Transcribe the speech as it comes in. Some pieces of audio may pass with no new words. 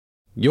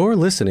You're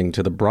listening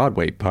to the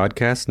Broadway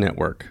Podcast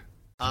Network.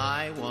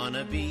 I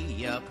wanna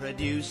be a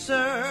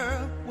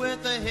producer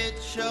with a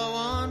hit show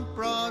on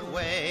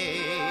Broadway.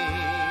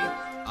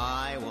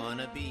 I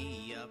wanna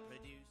be a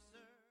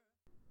producer.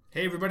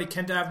 Hey everybody,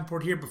 Ken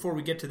Davenport here. Before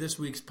we get to this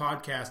week's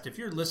podcast, if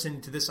you're listening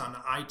to this on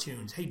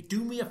iTunes, hey,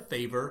 do me a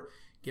favor,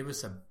 give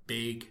us a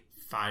big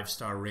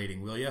 5-star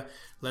rating, will you?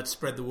 Let's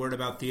spread the word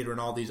about theater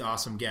and all these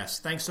awesome guests.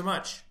 Thanks so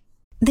much.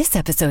 This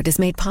episode is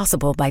made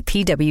possible by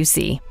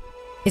PwC.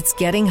 It's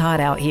getting hot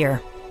out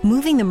here.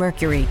 Moving the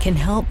mercury can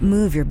help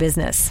move your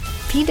business.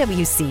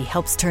 PwC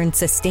helps turn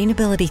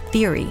sustainability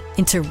theory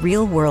into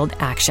real-world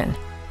action.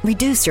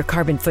 Reduce your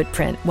carbon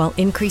footprint while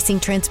increasing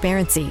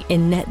transparency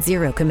in net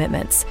zero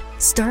commitments.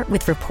 Start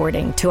with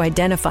reporting to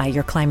identify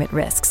your climate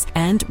risks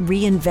and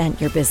reinvent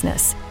your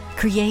business.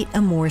 Create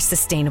a more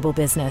sustainable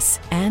business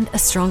and a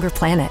stronger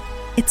planet.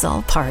 It's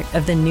all part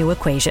of The New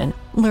Equation.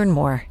 Learn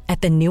more at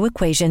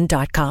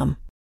thenewequation.com.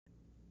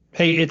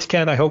 Hey, it's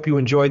Ken. I hope you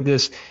enjoyed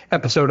this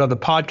episode of the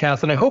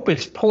podcast, and I hope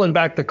it's pulling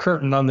back the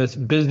curtain on this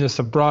business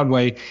of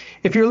Broadway.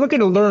 If you're looking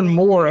to learn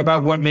more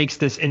about what makes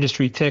this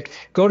industry tick,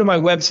 go to my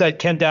website,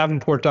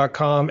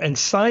 kendavenport.com, and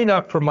sign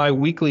up for my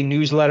weekly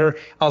newsletter.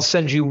 I'll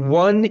send you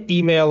one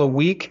email a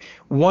week,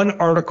 one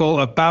article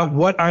about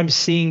what I'm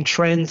seeing,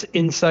 trends,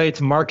 insights,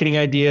 marketing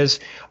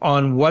ideas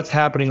on what's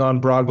happening on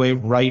Broadway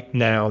right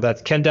now.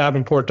 That's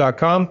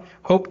kendavenport.com.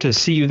 Hope to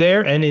see you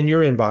there and in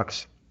your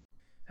inbox.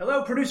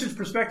 Hello, Producers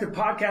Perspective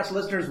podcast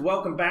listeners.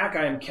 Welcome back.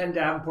 I am Ken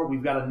Davenport.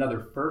 We've got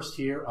another first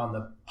here on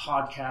the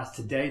podcast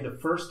today. The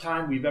first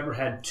time we've ever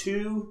had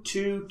two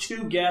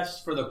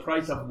guests for the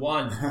price of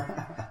one.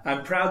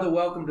 I'm proud to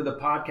welcome to the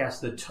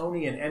podcast the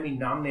Tony and Emmy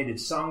nominated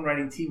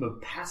songwriting team of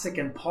Pasek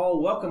and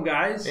Paul. Welcome,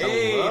 guys.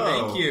 Hey,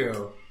 hello. Thank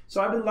you.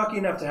 So I've been lucky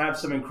enough to have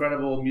some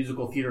incredible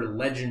musical theater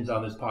legends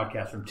on this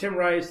podcast, from Tim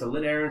Rice to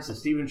Lynn Ahrens to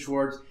Stephen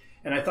Schwartz,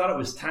 and I thought it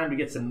was time to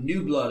get some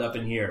new blood up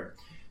in here.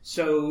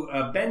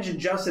 So Benj and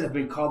Justin have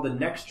been called the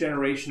next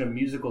generation of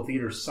musical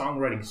theater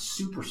songwriting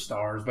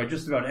superstars by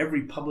just about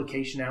every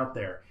publication out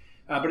there.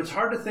 But it's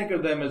hard to think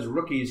of them as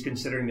rookies,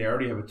 considering they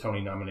already have a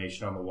Tony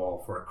nomination on the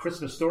wall for A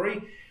Christmas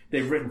Story.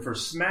 They've written for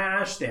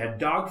Smash. They had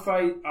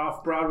Dogfight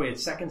off-Broadway at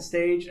Second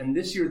Stage. And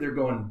this year they're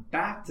going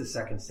back to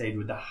Second Stage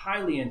with the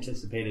highly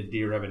anticipated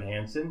Dear Evan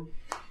Hansen.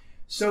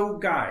 So,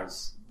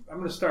 guys, I'm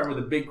going to start with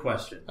a big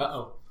question.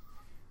 Uh-oh.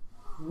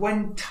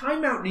 When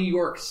Time Out New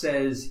York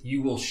says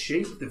you will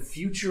shape the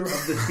future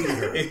of the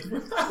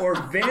theater, or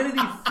Vanity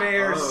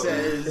Fair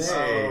says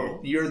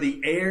you're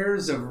the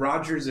heirs of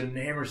Rodgers and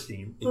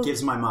Hammerstein. It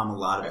gives my mom a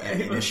lot of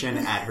ammunition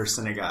at her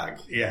synagogue.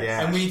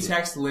 Yeah. And we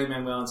text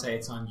Lin-Manuel and say,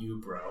 it's on you,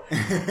 bro.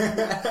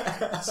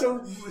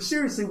 So,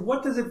 seriously,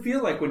 what does it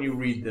feel like when you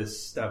read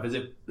this stuff? Is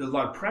it a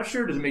lot of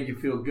pressure? Does it make you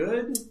feel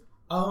good?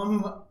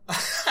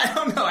 I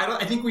don't know.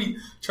 I think we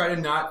try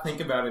to not think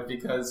about it,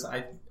 because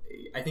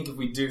I think if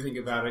we do think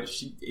about it,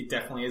 it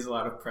definitely is a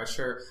lot of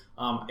pressure.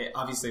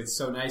 Obviously, it's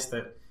so nice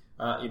that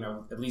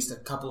at least a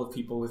couple of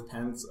people with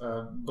pens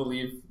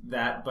believe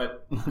that.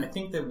 But I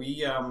think that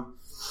we are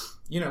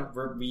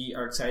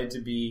excited to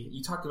be.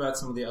 You talked about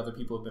some of the other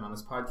people who've been on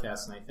this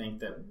podcast, and I think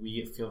that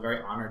we feel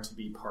very honored to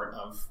be part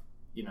of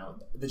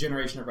the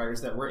generation of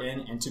writers that we're in,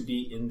 and to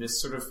be in this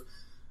sort of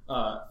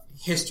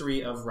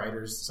history of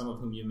writers. Some of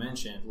whom you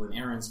mentioned, Lynn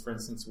Ahrens, for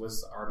instance,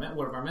 was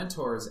one of our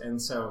mentors,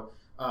 and so.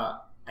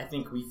 I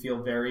think we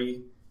feel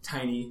very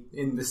tiny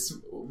in this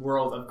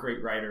world of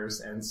great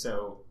writers, and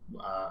so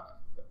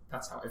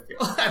that's how I feel.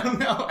 I don't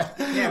know.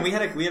 Yeah, we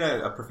had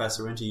a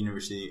professor. We went to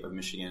University of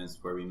Michigan, is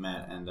where we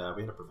met, and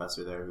we had a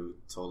professor there who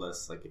told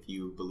us, like, if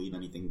you believe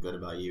anything good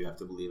about you, you have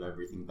to believe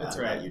everything bad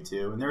about you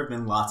too. And there have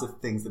been lots of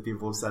things that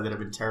people have said that have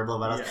been terrible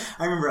about us.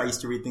 I remember I used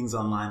to read things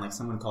online, like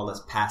someone called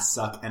us pass,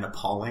 suck, and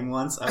appalling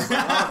once. I was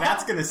like, oh,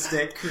 that's gonna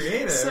stick.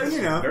 Creative. So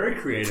very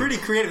creative, pretty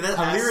creative. A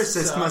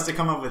lyricist must have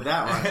come up with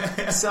that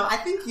one. So I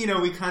think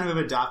we kind of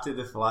adopted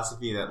the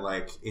philosophy that,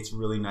 like, it's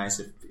really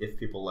nice if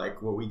people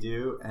like what we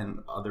do, and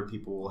other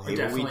people will hate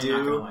what we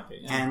do, like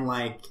it, and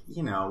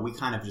we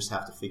kind of just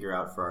have to figure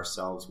out for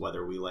ourselves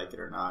whether we like it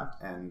or not,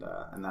 and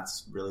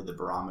that's really the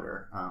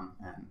barometer,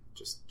 and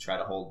just try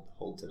to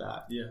hold to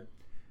that. Yeah.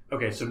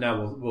 Okay, so now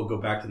we'll go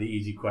back to the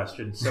easy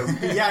question. So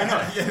yeah, I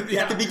know.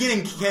 At the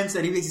beginning, Ken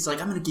said he's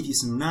like, I'm going to give you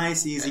some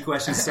nice, easy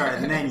questions to start,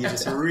 and then you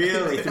just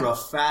really threw a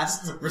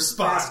fast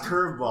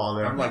curveball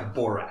there. I'm like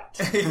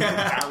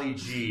Borat, Ali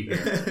G.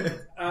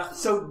 Here.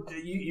 So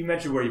you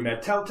mentioned where you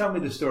met. Tell me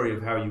the story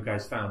of how you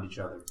guys found each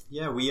other.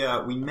 Yeah, we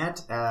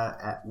met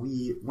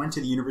we went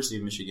to the University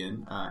of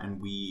Michigan, and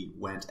we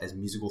went as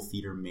musical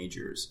theater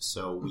majors.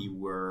 So we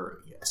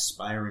were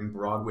aspiring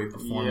Broadway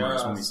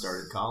performers when we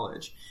started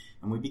college.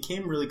 And we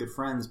became really good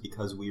friends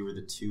because we were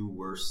the two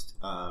worst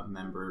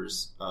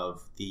members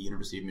of the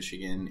University of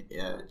Michigan,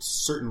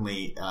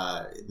 certainly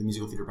the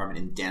musical theater department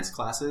in dance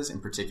classes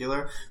in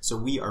particular. So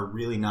we are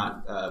really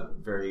not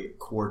very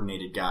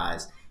coordinated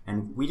guys.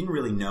 And we didn't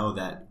really know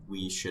that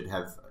we should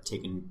have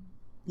taken,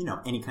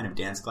 any kind of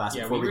dance class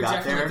before we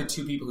got there. Yeah, we were definitely like the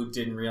two people who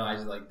didn't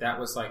realize it. Like, that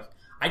was like,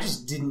 I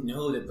just didn't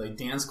know that like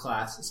dance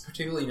class is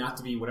particularly not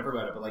to be whatever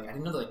about it, but like I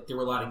didn't know that like there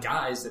were a lot of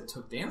guys that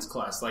took dance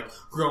class like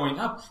growing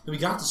up. And we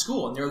got to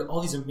school and there were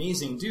all these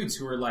amazing dudes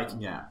who were like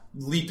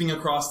leaping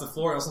across the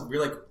floor. I was like, we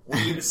were like,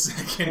 wait a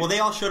second. Well, they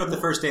all showed up the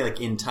first day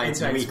like in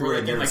tights and we were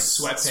like in like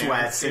sweats and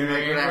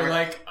like whatever. We're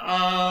like,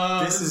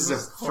 this is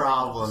a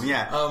problem.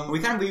 Yeah, we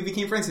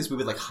became friends because we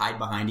would like hide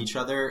behind each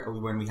other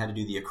when we had to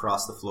do the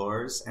across the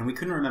floors, and we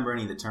couldn't remember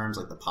any of the terms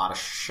like the pas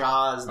de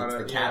chats, that's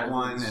the cat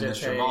one, and the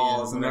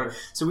chevals, and whatever.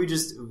 So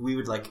we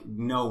would like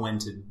know when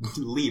to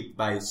leap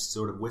by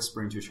sort of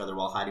whispering to each other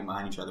while hiding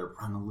behind each other.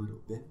 Run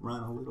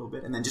a little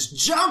bit, and then just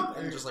jump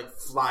and just like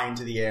fly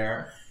into the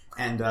air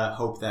and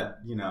hope that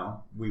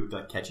we would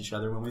like catch each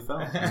other when we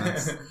fell.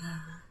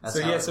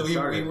 So we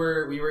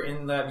were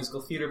in the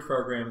musical theater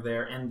program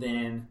there, and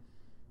then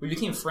we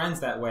became friends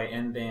that way,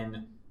 and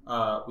then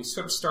we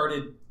sort of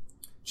started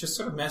just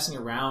sort of messing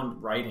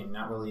around writing,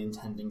 not really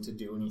intending to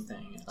do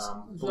anything.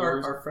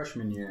 Our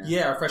freshman year.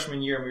 Yeah, our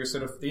freshman year, and we were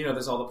sort of,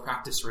 there's all the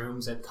practice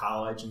rooms at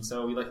college, and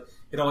so we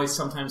it always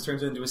sometimes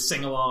turns into a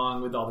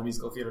sing-along with all the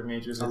musical theater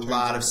majors. A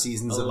lot of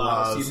seasons of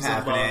love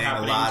happening,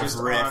 a lot of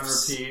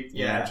riffs. On repeat.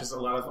 Yeah, just a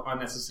lot of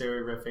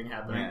unnecessary riffing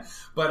happening. Yeah.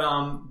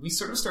 But we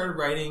sort of started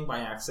writing by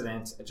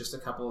accident, just a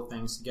couple of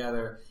things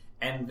together,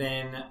 and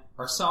then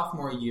our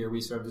sophomore year, we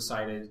sort of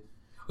decided,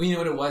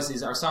 what it was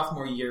is our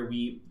sophomore year,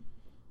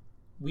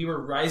 we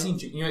were rising,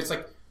 it's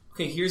like,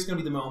 okay, here's going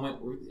to be the moment.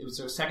 It was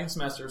our second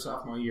semester of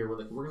sophomore year.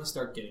 We're going to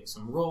start getting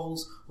some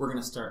roles. We're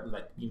going to start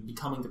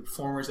becoming the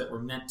performers that we're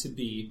meant to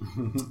be.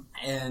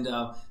 And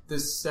the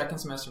second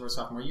semester of our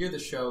sophomore year, the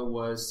show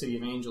was City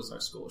of Angels,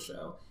 our school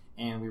show.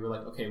 And we were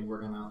like, okay, we're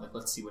going to,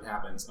 let's see what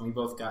happens. And we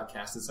both got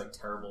cast as,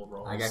 terrible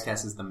roles. I got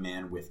cast as the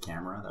man with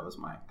camera. That was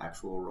my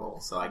actual role.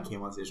 So I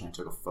came on stage and I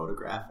took a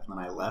photograph, and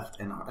then I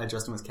left. And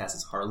Justin was cast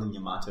as Harlan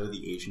Yamato,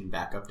 the Asian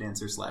backup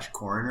dancer /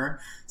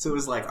 coroner. So it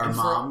was like our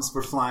moms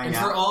were flying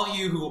out. And for all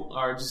you who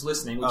are just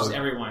listening, which is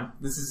everyone,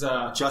 this is...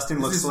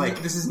 Justin looks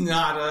like... This is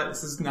not...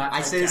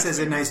 I say this as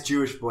a nice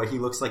Jewish boy. He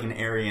looks like an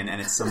Aryan,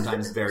 and it's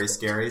sometimes very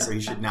scary, so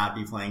he should not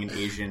be playing an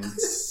Asian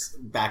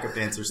backup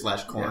dancer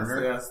 /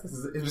 coroner. Yes.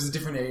 It was a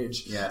different age.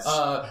 Yes.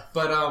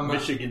 But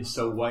Michigan's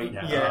so white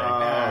now.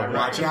 Yeah.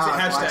 Watch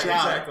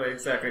out.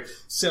 Exactly.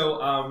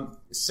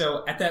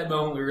 So at that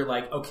moment we were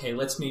like, okay,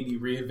 let's maybe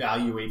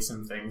reevaluate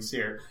some things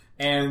here.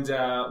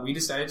 And we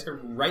decided to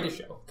write a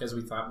show because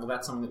we thought, well,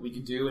 that's something that we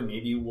could do and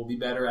maybe we'll be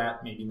better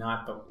at, maybe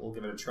not, but we'll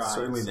give it a try.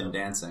 Certainly than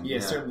dancing. Yeah,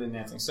 certainly than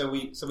dancing. So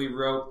we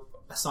wrote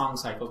a song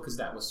cycle because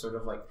that was sort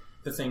of like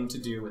the thing to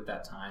do at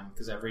that time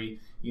because every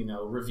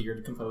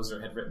revered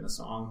composer had written a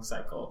song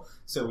cycle.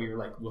 So we were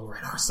like, we'll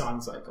write our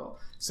song cycle.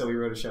 So we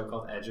wrote a show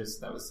called Edges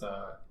that was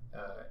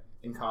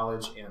in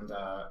college, and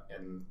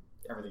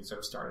everything sort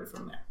of started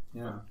from there.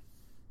 Yeah.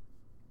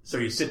 So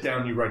you sit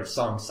down and you write a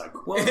song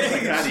cycle. Well, it's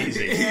like that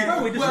easy.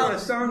 No, we just wrote a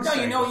song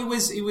cycle. No, it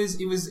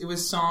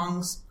was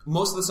songs.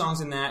 Most of the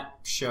songs in that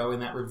show,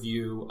 in that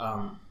review,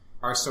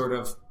 are sort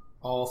of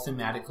all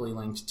thematically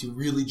linked to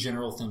really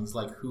general things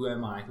like who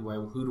am I,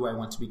 who do I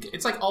want to be.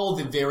 It's like all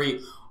the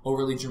very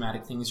overly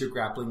dramatic things you're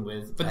grappling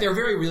with, but they're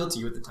very real to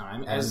you at the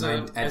time as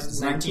a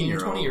 19 or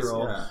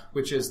 20-year-old,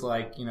 which is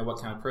like,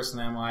 what kind of person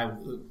am I?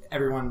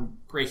 Everyone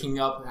breaking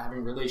up,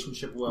 having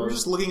relationship woes. We're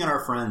just looking at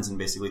our friends and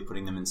basically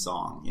putting them in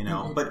song,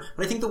 Mm-hmm. But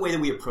I think the way that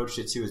we approached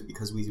it too is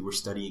because we were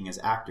studying as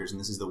actors, and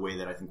this is the way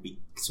that I think we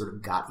sort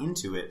of got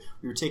into it.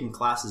 We were taking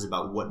classes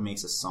about what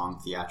makes a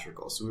song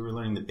theatrical. So we were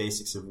learning the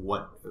basics of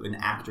what an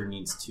actor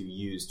needs to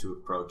use to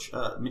approach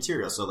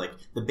material. So like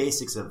the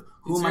basics of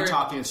who am I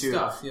talking to?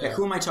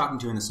 Who am I talking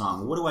to in the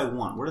song? What do I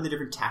want? What are the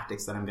different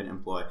tactics that I'm going to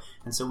employ?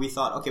 And so we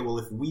thought, okay, well,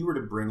 if we were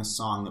to bring a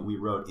song that we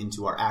wrote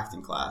into our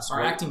acting class,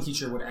 our acting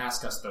teacher would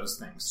ask us those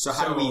things. So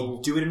how do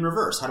we do it in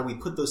reverse? How do we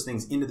put those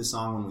things into the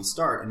song when we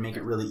start and make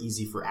it really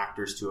easy for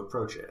actors to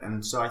approach it?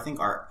 And so I think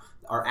our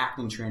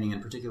acting training, in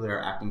particular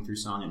our acting through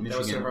song at Michigan, that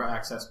was sort of our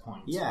access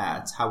point.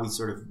 Yeah, it's how we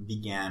sort of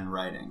began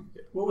writing.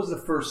 What was the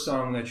first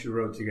song that you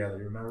wrote together?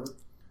 You remember?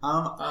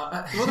 Well,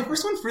 the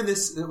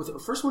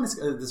first one is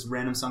this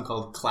random song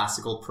called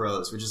Classical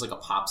Prose, which is like a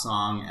pop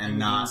song and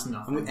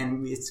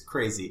it's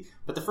crazy.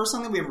 But the first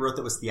song that we ever wrote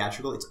that was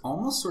theatrical, it's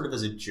almost sort of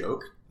as a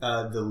joke,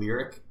 the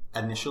lyric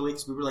initially,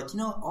 because we were like,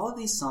 all of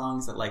these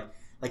songs that like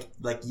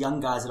young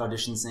guys at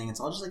auditions sing, it's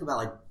all just like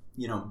about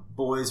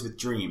boys with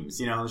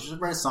dreams. Let's just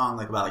write a song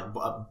about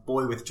a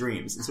boy with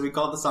dreams. And so we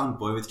called the song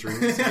Boy with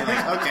Dreams. And we're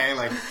like, okay,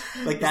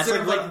 like that's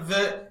sort of like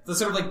the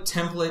sort of like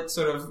template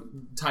sort of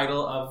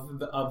title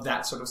of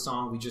that sort of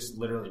song. We just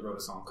literally wrote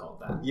a song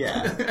called that.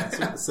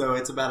 Yeah. so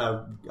it's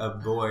about a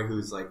boy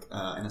who's like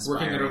an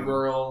aspiring, working at a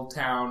rural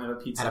town at a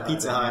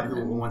Pizza Hut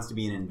who wants to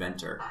be an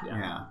inventor.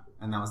 Yeah.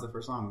 And that was the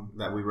first song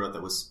that we wrote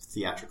that was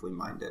theatrically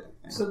minded.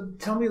 So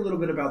tell me a little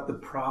bit about the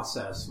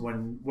process,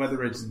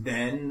 whether it's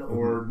then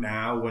or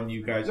now, when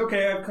you guys,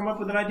 okay, I've come up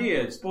with an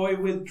idea. It's Boy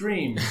with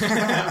Dreams.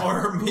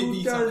 Or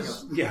maybe something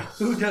else. Yeah.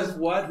 Who does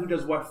what? Who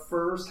does what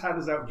first? How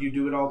does that, do you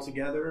do it all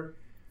together?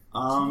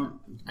 I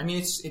mean,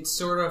 it's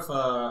sort of,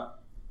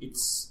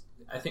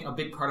 I think a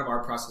big part of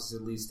our process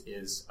at least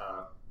is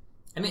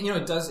And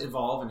it does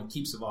evolve, and it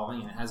keeps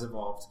evolving, and it has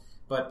evolved.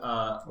 But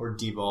or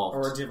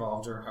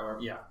devolved, or however,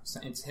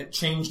 it's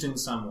changed in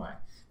some way,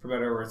 for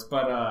better or worse.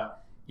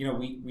 But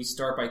we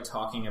start by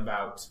talking a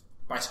lot.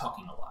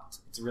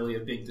 It's really a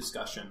big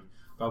discussion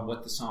about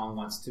what the song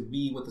wants to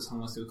be, what the song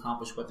wants to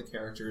accomplish, what the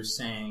character is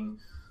saying,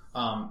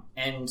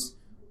 and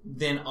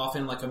then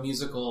often like a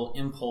musical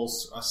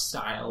impulse, a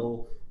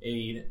style,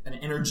 an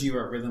energy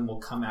or a rhythm will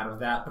come out of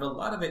that. But a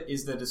lot of it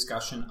is the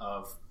discussion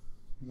of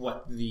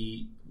what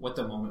the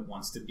moment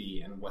wants to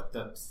be and what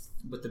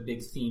the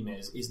big theme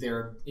is. Is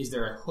there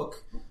a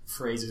hook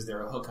phrase? Is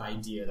there a hook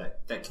idea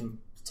that can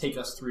take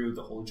us through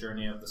the whole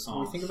journey of the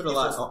song? We think of it a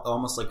lot,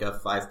 almost like a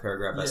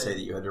 5-paragraph essay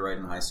that you had to write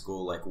in high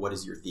school. Like, what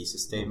is your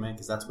thesis statement?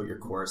 Because that's what your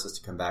chorus has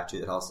to come back to.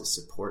 That has to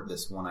support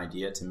this one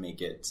idea to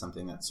make it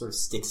something that sort of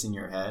sticks in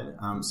your head.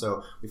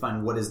 So we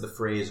find what is the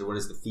phrase or what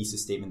is the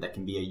thesis statement that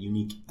can be a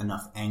unique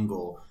enough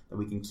angle that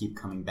we can keep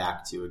coming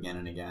back to again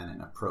and again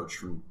and approach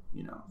from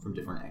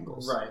different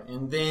angles. Right.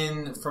 And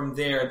then from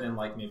there,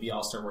 like maybe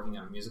I'll start working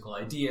on a musical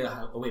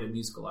idea, a way to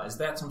musicalize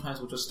that. Sometimes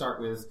we'll just start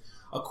with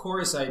a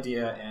chorus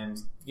idea and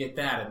get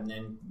that and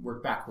then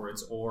work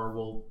backwards,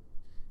 or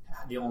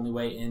the only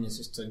way in is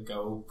just to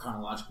go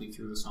chronologically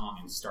through the song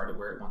and start it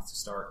where it wants to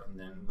start and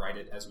then write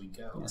it as we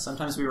go. Yeah,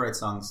 sometimes we write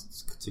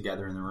songs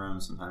together in the room.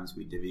 Sometimes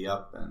we divvy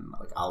up, and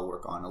like I'll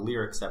work on a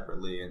lyric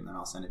separately and then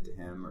I'll send it to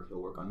him, or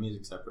he'll work on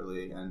music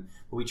separately.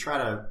 But we try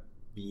to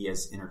be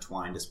as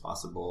intertwined as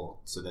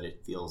possible so that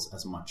it feels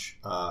as much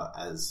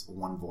as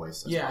one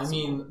voice as possible. I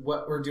mean,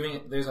 what we're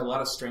doing, there's a lot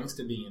of strengths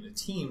to being in a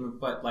team,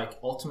 but like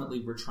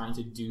ultimately we're trying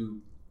to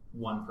do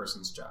one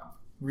person's job,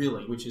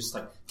 really, which is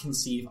like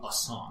conceive a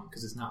song,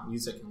 because it's not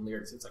music and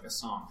lyrics, it's like a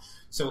song.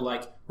 So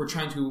like we're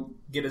trying to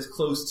get as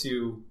close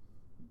to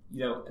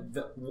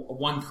the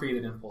one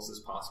creative impulse as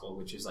possible,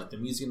 which is like the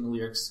music and the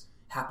lyrics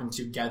happen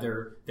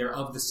together, they're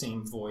of the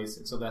same voice,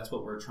 and so that's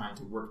what we're trying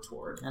to work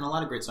toward. And a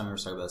lot of great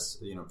songwriters talk about this,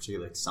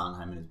 particularly like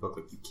Sondheim in his book,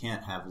 like you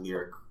can't have a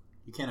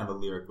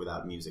lyric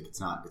without music.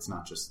 It's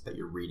not just that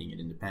you're reading it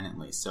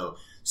independently.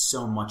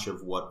 So much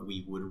of what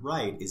we would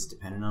write is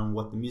dependent on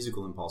what the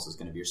musical impulse is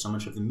going to be, or so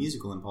much of the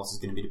musical impulse is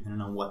going to be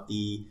dependent on what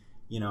the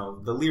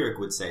lyric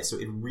would say. So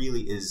it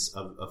really is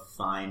a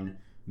fine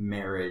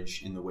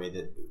marriage in the way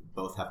that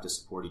both have to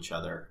support each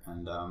other.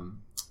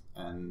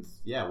 And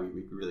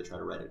we really try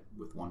to write it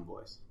with one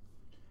voice.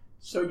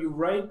 So you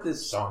write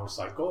this song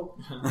cycle,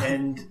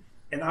 and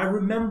I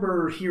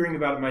remember hearing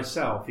about it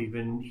myself,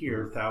 even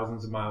here,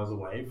 thousands of miles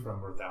away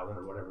from, or 1,000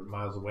 or whatever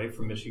miles away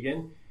from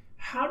Michigan.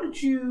 How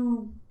did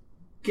you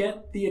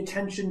get the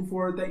attention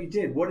for it that you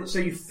did? So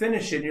you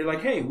finish it, and you're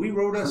like, hey, we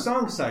wrote a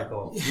song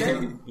cycle.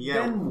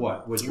 Then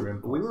what was your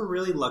impulse? We were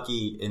really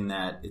lucky in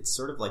that it's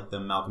sort of like the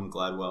Malcolm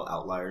Gladwell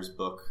Outliers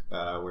book,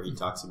 where he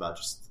talks about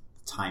just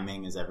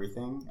timing is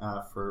everything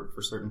for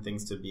certain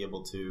things to be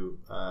able to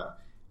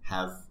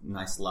have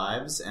nice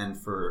lives.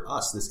 And for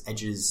us, this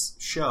Edges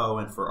show,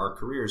 and for our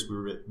careers, we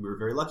were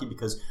very lucky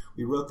because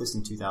we wrote this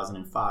in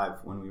 2005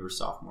 when we were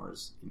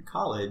sophomores in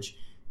college,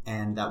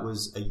 and that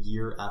was a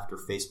year after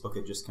Facebook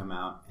had just come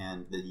out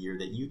and the year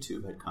that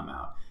YouTube had come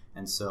out.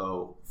 And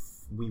so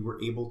we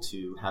were able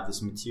to have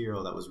this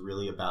material that was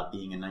really about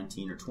being a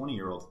 19 or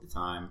 20-year-old at the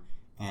time.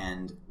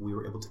 And we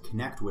were able to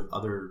connect with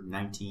other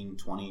 19,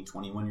 20,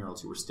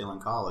 21-year-olds who were still in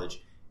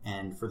college.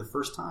 And for the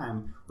first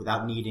time,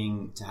 without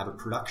needing to have a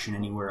production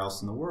anywhere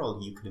else in the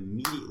world, you could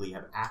immediately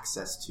have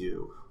access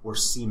to or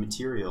see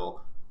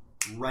material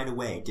right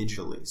away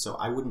digitally. So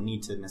I wouldn't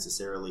need to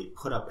necessarily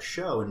put up a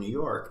show in New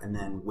York and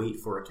then wait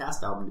for a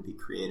cast album to be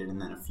created,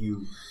 and then a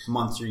few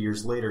months or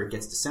years later it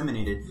gets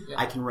disseminated. Yeah.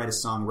 I can write a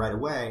song right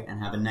away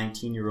and have a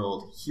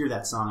 19-year-old hear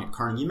that song at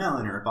Carnegie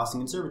Mellon or at Boston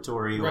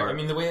Conservatory or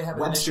the way it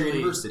happened Webster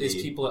University is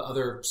people at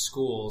other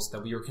schools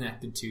that we were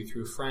connected to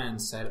through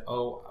friends said,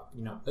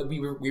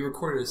 we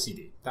recorded a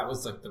CD. That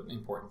was like the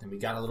important thing. We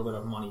got a little bit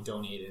of money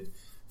donated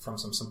from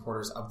some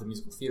supporters of the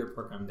musical theater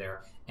program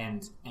there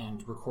and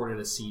recorded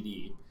a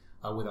CD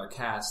with our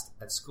cast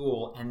at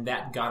school, and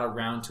that got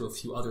around to a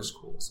few other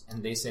schools.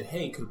 And they said,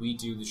 hey, could we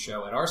do the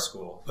show at our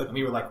school? And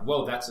we were like,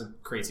 whoa, that's a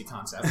crazy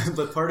concept.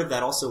 But part of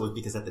that also was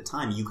because at the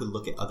time you could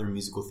look at other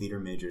musical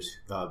theater majors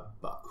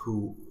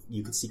who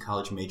you could see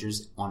college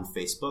majors on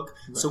Facebook.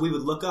 Right. So we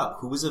would look up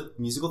who was a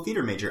musical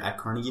theater major at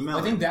Carnegie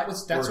Mellon. I think that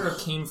sort of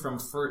came from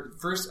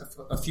first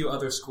a few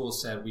other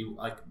schools said we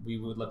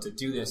would love to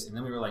do this, and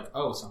then we were like,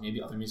 oh, so maybe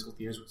other musical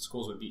theater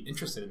schools would be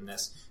interested in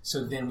this.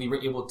 So then we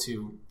were able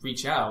to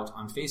reach out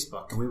on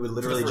Facebook. And we would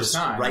literally just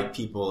write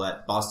people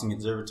at Boston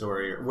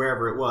Conservatory or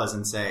wherever it was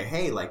and say,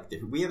 hey, like,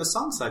 we have a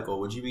song cycle.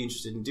 Would you be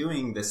interested in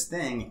doing this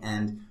thing?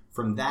 And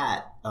from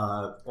that,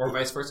 or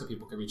vice versa,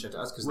 people could reach out to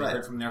us because they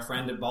heard from their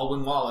friend at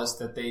Baldwin Wallace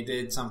that they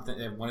did something,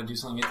 they want to do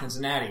something at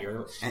Cincinnati,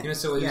 and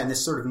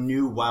this sort of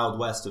new Wild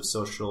West of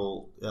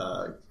social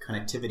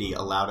connectivity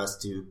allowed us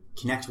to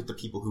connect with the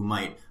people who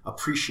might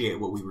appreciate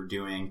what we were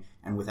doing,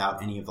 and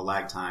without any of the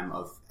lag time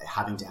of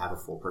having to have a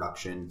full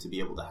production to be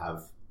able to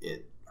have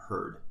it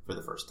heard for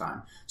the first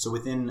time. So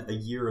within a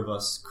year of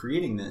us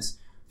creating this,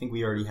 I think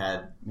we already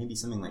had maybe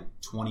something like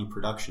 20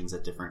 productions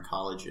at different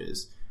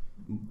colleges.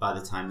 by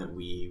the time that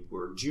we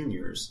were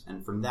juniors,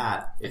 and from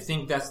that, I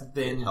think that's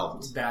then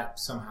helped. That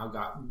somehow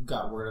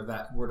got word of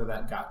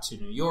that got to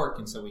New York,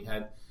 and so we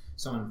had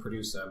someone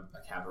produce a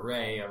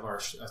cabaret of our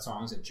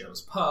songs at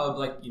Joe's Pub,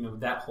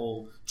 that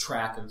whole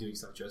track of doing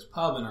stuff at Joe's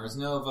Pub and Ars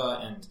Nova,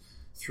 and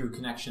through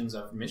connections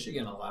of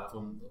Michigan, a lot of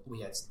them,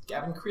 we had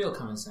Gavin Creel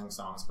come and sing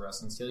songs for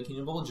us, and Celia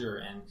Keenan Bolger,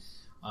 and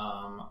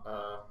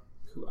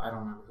who I don't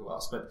remember who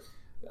else, but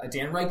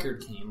Dan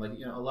Reichard came,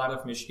 a lot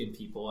of Michigan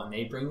people, and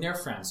they bring their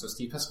friends. So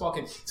Steve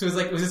Pasquale came. So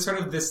it was just sort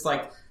of this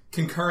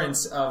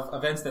concurrence of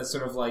events that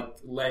sort of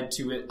led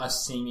to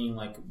us seeming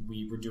like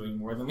we were doing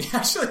more than we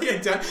actually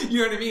had done.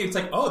 You know what I mean? It's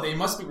they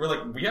must be.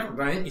 We haven't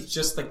done it. It's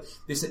just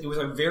this. It was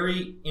a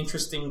very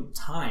interesting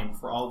time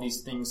for all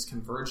these things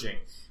converging.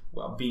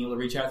 Well, being able to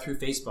reach out through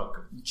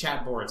Facebook,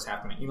 chat boards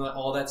happening,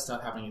 all that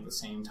stuff happening at the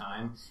same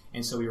time.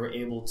 And so we were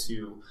able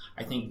to,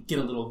 I think, get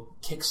a little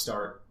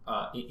kickstart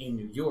in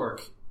New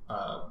York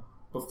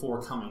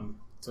before coming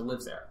to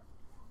live there.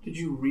 Did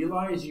you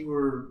realize you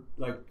were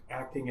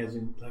acting as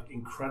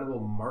incredible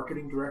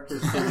marketing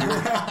directors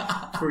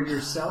for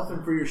yourself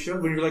and for your show?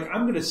 When you're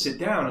I'm going to sit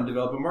down and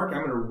develop a market,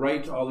 I'm going to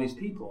write to all these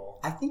people.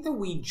 I think that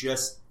we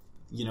just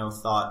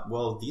thought,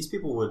 well, these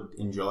people would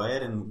enjoy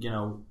it, and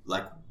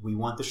we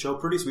want the show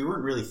produced. We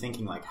weren't really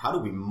thinking how do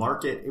we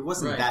market. It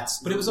wasn't that,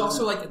 but it was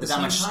also at the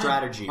same much time,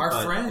 strategy.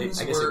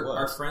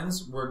 Our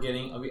friends were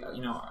getting.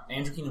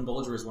 Andrew Keenan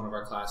Bolger is one of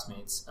our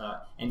classmates,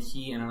 and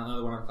he and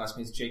another one of our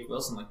classmates, Jake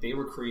Wilson, they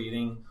were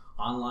creating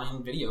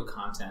online video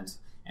content,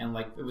 and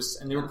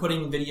they were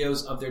putting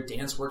videos of their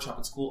dance workshop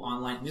at school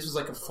online. And this was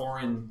a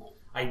foreign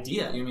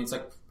idea. It's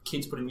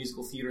kids putting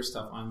musical theater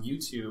stuff on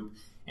YouTube.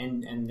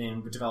 And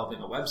then developing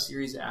a web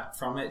series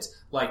from it.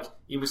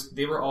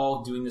 They were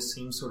all doing the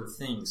same sort of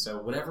thing. So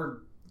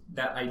whatever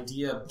that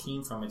idea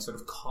came from, it sort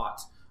of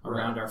caught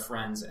around our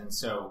friends. And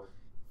so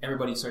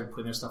everybody started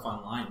putting their stuff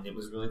online. And it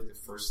was really the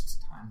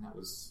first time that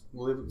was...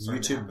 Well,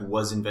 YouTube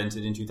was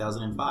invented in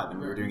 2005, and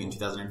we were doing it in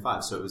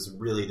 2005. So it was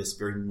really this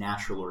very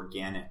natural,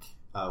 organic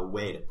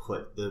way to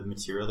put the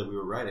material that we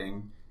were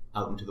writing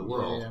out into the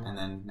world. And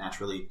then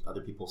naturally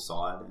other people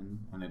saw it,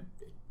 and it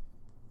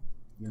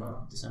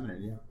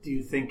disseminated. Do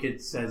you think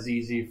it's as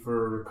easy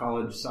for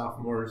college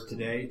sophomores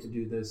today to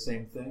do the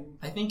same thing?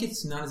 I think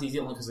it's not as easy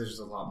only because there's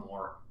just a lot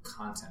more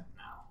content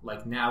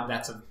now. Now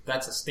that's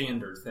a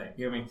standard thing.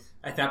 You know what I mean?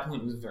 At that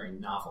point it was very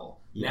novel.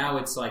 Yeah. Now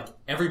it's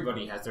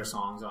everybody has their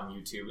songs on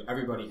YouTube.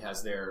 Everybody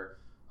has their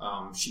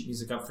sheet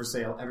music up for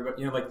sale.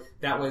 Everybody,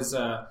 that was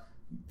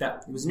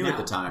that it was new at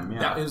the time.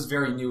 Yeah, it was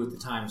very new at the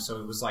time. So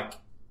it was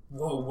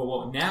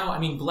whoa. Now,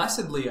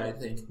 blessedly, I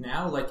think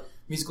now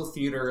musical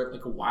theater,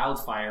 a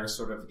wildfire,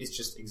 sort of, it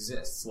just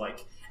exists.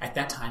 At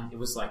that time, it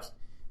was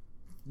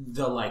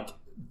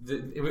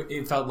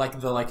it felt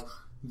like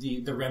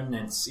the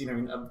remnants,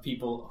 of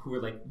people who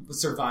were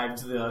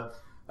survived the.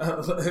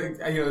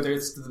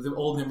 There's the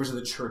old members of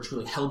the church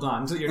really held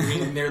on to,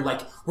 and they're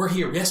we're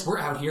here, yes, we're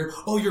out here.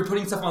 Oh, you're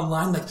putting stuff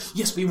online,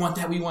 yes, we want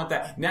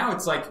that. Now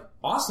it's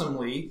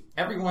awesomely,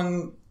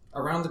 everyone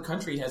around the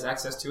country has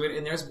access to it,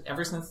 and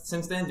ever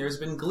since then there's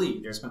been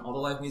Glee, there's been all the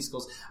live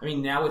musicals.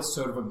 Now it's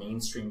sort of a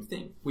mainstream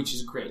thing, which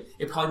is great.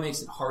 It probably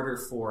makes it harder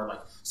for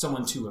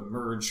someone to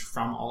emerge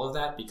from all of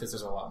that because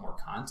there's a lot more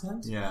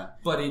content. Yeah,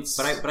 but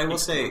I will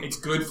say it's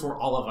good for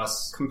all of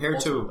us compared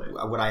to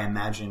what I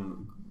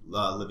imagine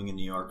living in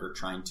New York or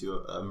trying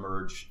to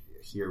emerge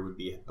here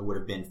would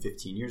have been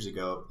 15 years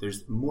ago.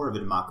 There's more of a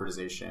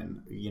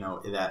democratization,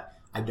 that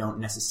I don't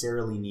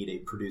necessarily need a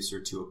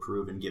producer to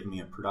approve and give me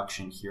a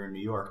production here in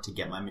New York to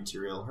get my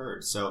material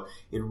heard. So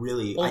it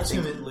really,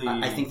 ultimately,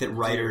 I think that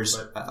writers,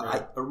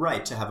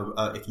 right, to have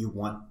if you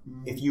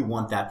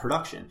want that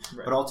production.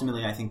 Right. But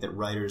ultimately, I think that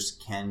writers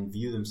can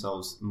view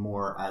themselves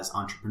more as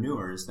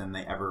entrepreneurs than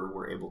they ever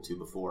were able to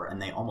before,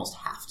 and they almost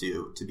have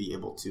to be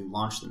able to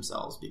launch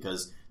themselves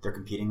because they're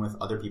competing with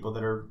other people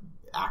that are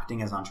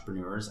acting as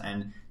entrepreneurs,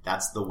 and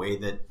that's the way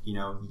that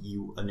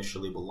you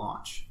initially will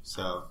launch.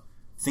 So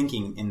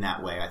thinking in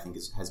that way, I think,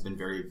 has been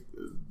very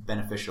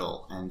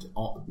beneficial and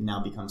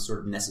now becomes sort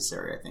of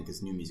necessary, I think,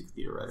 as new music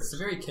theater writers. It's a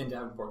very Ken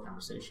Davenport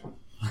conversation.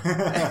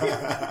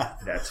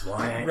 That's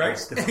why I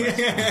asked the question.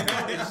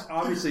 It's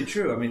obviously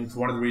true. It's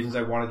one of the reasons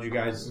I wanted you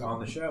guys on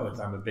the show.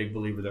 I'm a big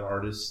believer that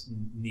artists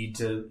need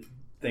to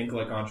think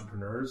like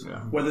entrepreneurs,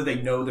 whether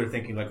they know they're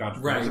thinking like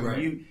entrepreneurs.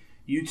 Right.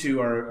 You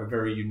two are a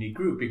very unique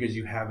group because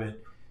you have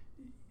it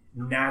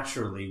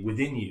naturally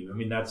within you.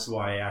 That's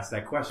why I asked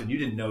that question. You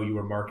didn't know you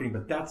were marketing,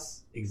 but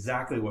that's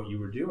exactly what you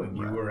were doing.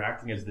 You were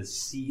acting as the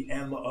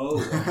CMO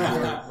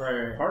of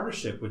your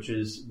partnership, which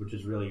is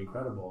really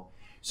incredible.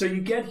 So you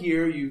get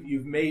here,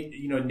 you've made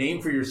a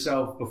name for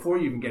yourself before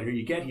you even get here.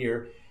 You get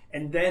here,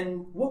 and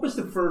then what was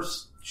the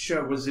first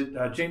show? Was it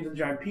James and the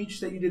Giant Peach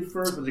that you did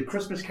first? Was it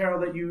Christmas Carol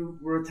that you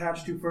were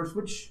attached to first?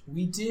 Which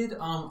we did?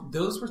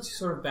 Those were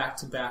sort of back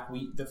to back.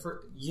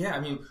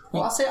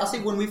 I'll say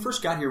when we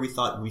first got here, we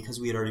thought because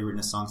we had already written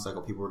a song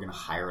cycle, people were going to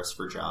hire us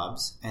for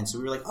jobs, and so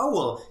we were like, oh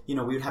well,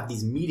 we would have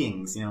these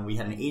meetings. We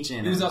had an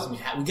agent. It was awesome.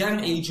 We got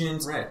an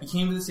agent. Right. We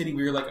came to the city.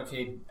 We were like,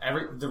 okay,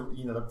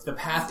 the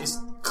path is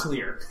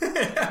clear.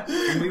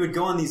 And we would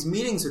go on these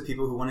meetings with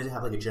people who wanted to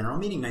have like a general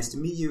meeting. Nice to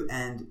meet you.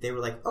 And they were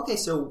like, okay,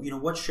 so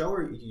what show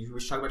are you? We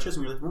should talk about shows.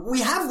 And we were like, well,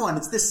 we have one.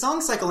 It's this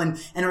song cycle. And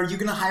are you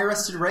going to hire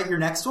us to write your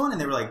next one? And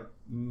they were like,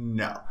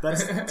 no,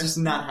 that's just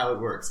not how it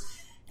works.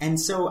 And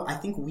so I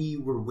think we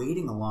were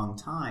waiting a long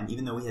time,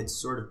 even though we had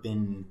sort of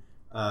been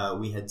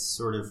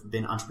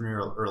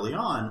entrepreneurial early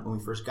on. When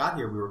we first got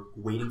here, we were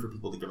waiting for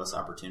people to give us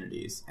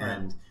opportunities. Right.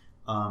 And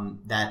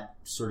that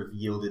sort of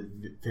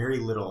yielded very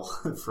little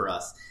for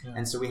us. Yeah.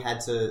 And so we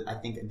had to, I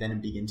think, then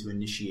begin to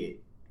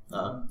initiate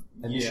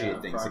things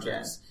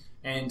projects.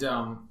 Again. And,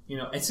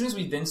 as soon as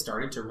we then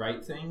started to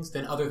write things,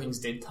 then other things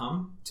did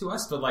come to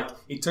us. But,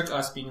 it took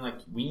us being like,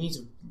 we need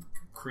to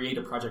create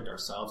a project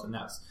ourselves. And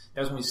that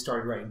was when we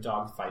started writing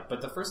Dogfight.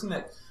 But the first thing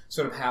that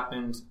sort of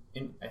happened,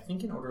 I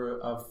think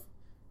the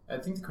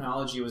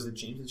chronology was that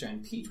James the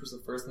Giant Peach was the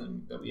first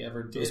thing that we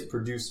ever did. It was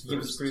produced first. It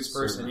was produced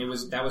first, and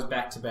that was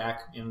back to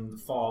back in the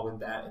fall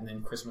with that, and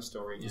then Christmas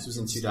Story. This was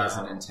in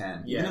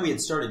 2010. Yeah. Even though we had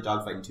started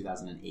Dogfight in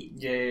 2008.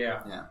 Yeah.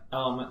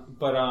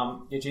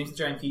 James the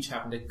Giant Peach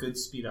happened at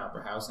Goodspeed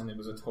Opera House, and it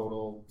was a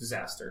total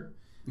disaster.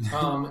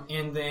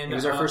 And then it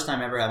was our first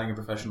time ever having a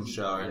professional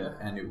show,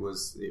 and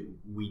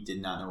we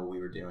did not know what we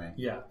were doing.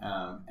 Yeah,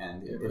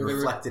 and it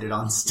reflected it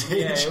on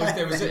stage. Yeah,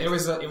 it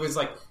was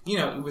like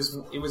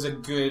it was a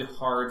good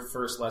hard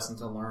first lesson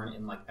to learn,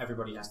 and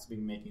everybody has to be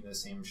making the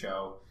same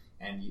show,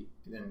 and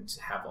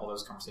to have all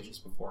those conversations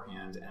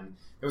beforehand, and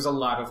there was a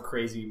lot of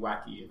crazy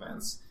wacky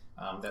events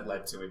that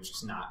led to it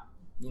just not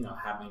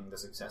having the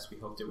success we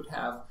hoped it would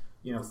have.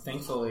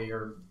 Thankfully,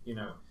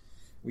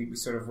 we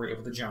sort of were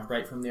able to jump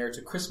right from there to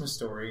Christmas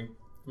Story,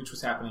 which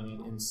was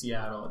happening in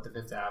Seattle at the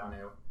Fifth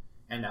Avenue,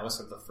 and that was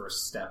sort of the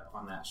first step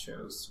on that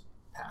show's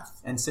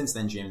path. And since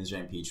then, James and the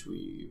Giant Peach,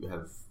 we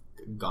have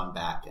gone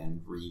back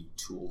and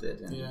retooled it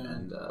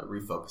and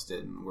refocused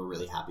it, and we're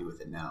really happy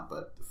with it now.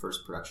 But the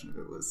first production of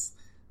it was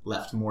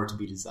left more to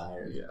be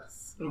desired.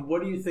 Yes. And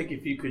what do you think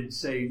if you could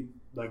say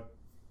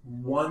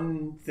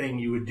one thing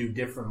you would do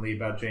differently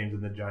about James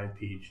and the Giant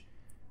Peach?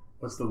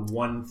 What's the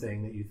one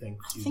thing that you think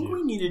I think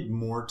we needed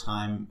more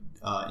time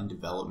in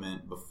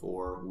development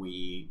before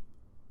we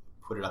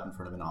put it up in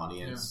front of an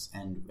audience.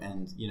 Yeah.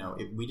 And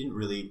we didn't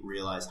really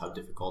realize how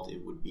difficult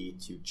it would be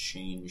to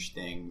change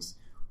things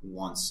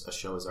once a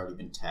show has already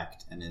been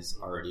teched and is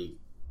already,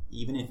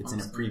 even if it's in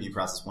a preview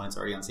process, when it's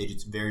already on stage,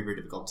 it's very, very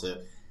difficult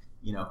to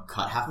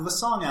cut half of a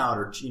song out,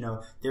 or,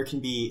 there can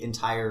be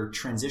entire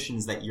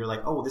transitions that you're like,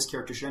 oh, well, this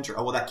character should enter.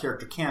 Oh, well, that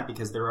character can't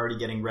because they're already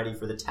getting ready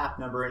for the tap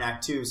number in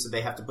Act 2, so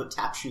they have to put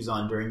tap shoes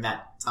on during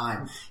that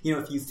time.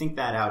 If you think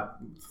that out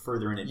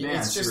further in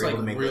advance, it's just you're able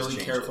to make really those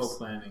changes. Careful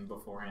planning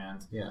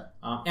beforehand. Yeah.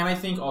 And I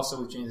think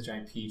also with James the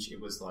Giant Peach, it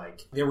was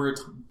there were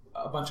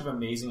a bunch of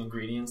amazing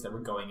ingredients that were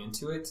going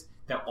into it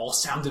that all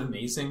sounded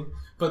amazing,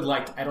 but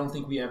I don't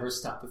think we ever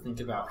stopped to think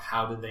about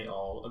how did they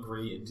all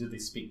agree and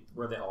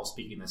were they all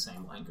speaking the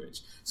same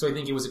language. So I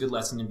think it was a good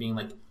lesson in being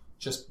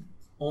just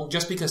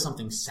because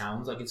something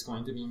sounds like it's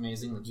going to be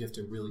amazing, you have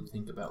to really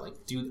think about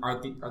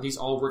are these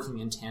all working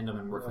in tandem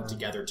and working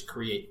together to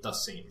create the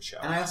same show.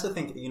 And I also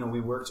think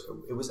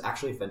it was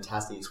actually a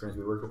fantastic experience.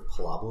 We worked with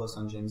Palabolas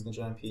on James and the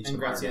Giant Peach and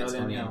Graciela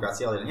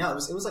Danielle.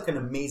 It was an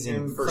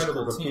amazing first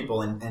group of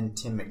people, and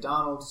Tim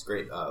McDonald, who's a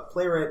great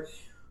playwright.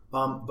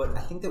 But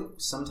I think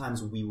that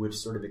sometimes we would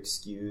sort of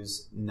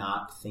excuse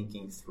not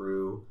thinking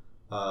through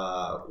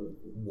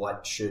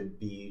what should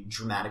be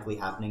dramatically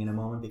happening in a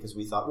moment because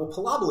we thought, well,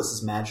 Palabolas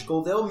is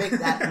magical. They'll make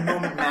that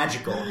moment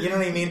magical. You know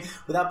what I mean?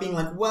 Without being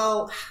like,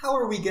 well, how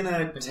are we going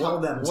to tell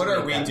them what to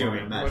are make that we doing?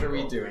 moment magical? What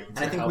are we doing? And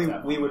I think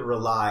we would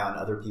rely on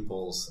other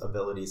people's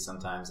abilities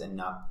sometimes and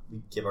not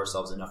give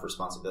ourselves enough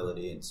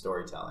responsibility in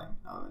storytelling.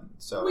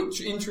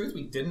 In truth,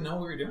 we didn't know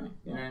what we were doing.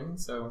 You know what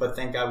I mean? But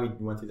thank God we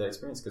went through that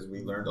experience because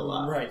we learned a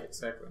lot. Right,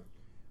 exactly.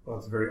 Well,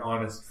 it's very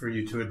honest for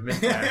you to admit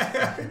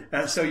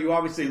that. So you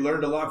obviously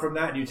learned a lot from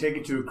that, and you take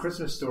it to A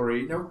Christmas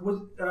Story. Now,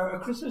 was A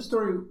Christmas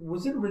Story,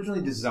 was it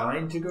originally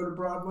designed to go to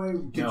Broadway?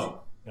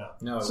 No.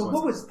 So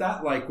what was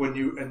that like when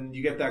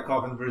you get that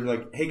call from the person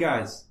like, hey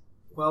guys,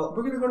 well,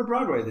 we're going to go to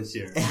Broadway this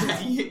year?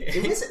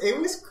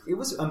 It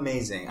was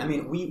amazing. I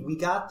mean,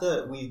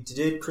 we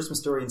did Christmas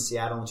Story in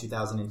Seattle in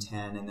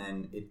 2010, and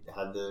then we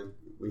had the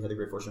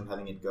great fortune of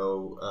having it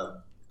go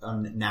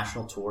on a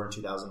national tour in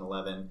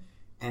 2011.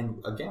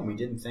 And again, we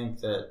didn't think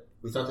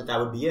we thought that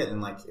would be it,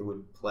 and it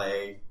would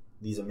play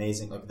these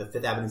amazing, the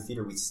Fifth Avenue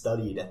Theater we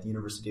studied at the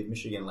University of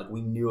Michigan,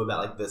 we knew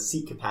about the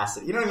seat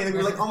capacity. You know what I mean? We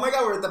were like, oh my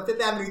God, we're at the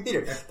Fifth Avenue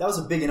Theater. That was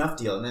a big enough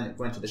deal. And then it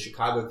went to the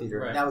Chicago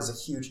Theater, and that was a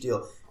huge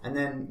deal. And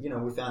then,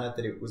 we found out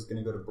that it was going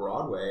to go to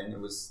Broadway, and it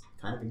was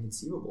kind of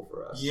inconceivable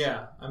for us.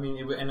 Yeah. I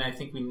mean, and I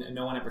think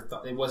no one ever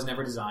thought, it was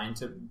never designed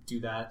to do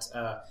that.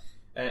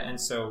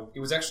 And so it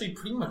was actually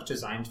pretty much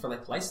designed for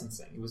like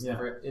licensing. It was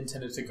never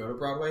intended to go to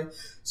Broadway.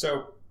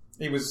 So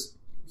it was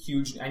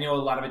huge. I know a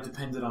lot of it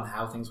depended on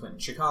how things went in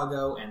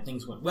Chicago, and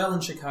things went well in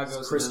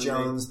Chicago. Chris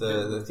Jones,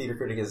 the theater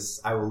critic,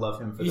 I will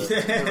love him for the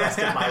rest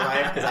of my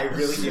life, because I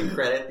really give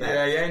credit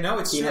that no,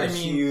 it's he true. had a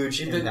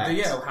huge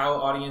impact. How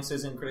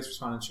audiences and critics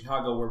responded in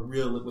Chicago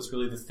was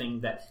really the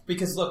thing that,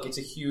 because look, it's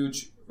a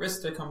huge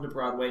risk to come to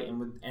Broadway,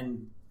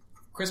 and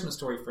Christmas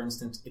Story, for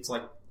instance, it's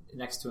like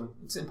next to him,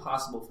 it's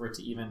impossible for it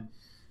to even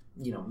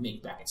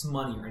make back its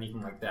money or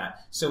anything like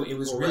that. So it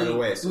was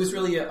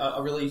really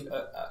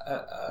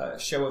a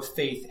show of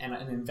faith and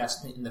an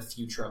investment in the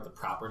future of the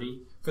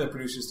property for the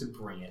producers to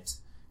bring it.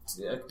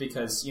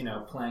 Because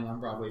playing on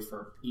Broadway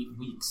for 8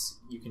 weeks,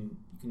 you can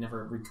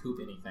never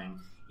recoup anything.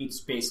 It's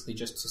basically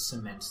just to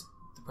cement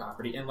the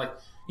property. And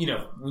we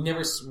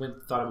never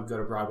thought it would go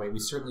to Broadway. We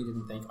certainly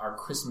didn't think our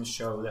Christmas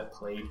show that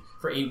played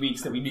for 8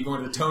 weeks that we'd be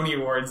going to the Tony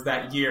Awards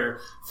that year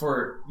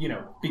for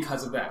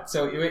because of that.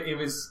 So it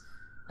was.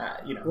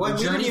 The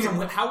journey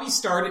from how we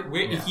started.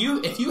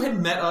 If you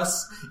had met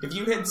us, if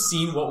you had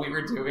seen what we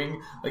were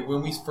doing, like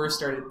when we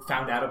first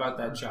found out about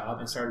that job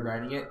and started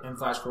writing it, and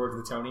flash forward to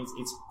the Tonys,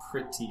 it's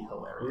pretty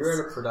hilarious. We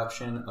were at a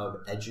production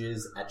of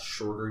Edges at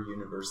Shorter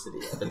University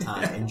at the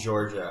time in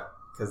Georgia.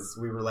 Because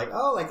we were like,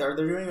 they're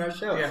doing our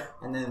show. Yeah.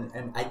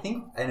 And I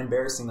think, and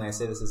embarrassingly, I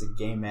say this as a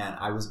gay man,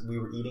 we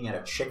were eating at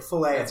a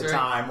Chick-fil-A at the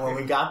time when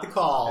we got the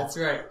call. That's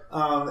right.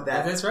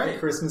 That's right. The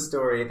Christmas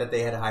Story, that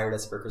they had hired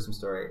us for a Christmas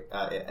Story.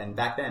 And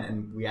back then,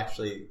 and we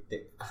actually,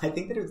 I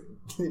think that it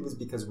was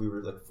because we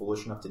were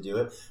foolish enough to do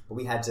it, but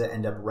we had to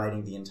end up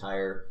writing the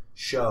entire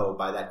show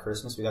by that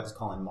Christmas. We got this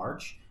call in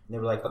March, and they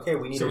were like, okay,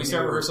 we need. So we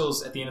start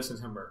rehearsals at the end of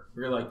September.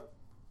 We were like,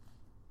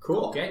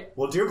 cool. Okay.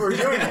 We're doing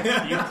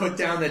it. You put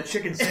down the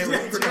chicken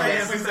sandwich.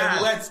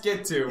 Let's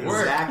get to work.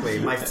 Exactly.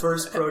 My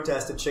first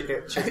protest at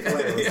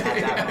Chick-fil-A was at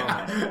that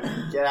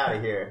moment. Get out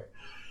of here.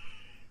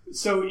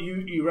 So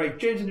you write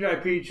James and Dry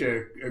Peach,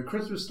 a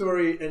Christmas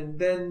Story, and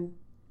then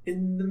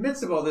in the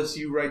midst of all this,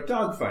 you write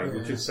Dogfight,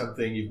 which is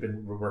something you've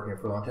been working on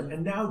for a long time,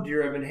 and now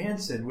Dear Evan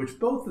Hansen, which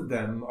both of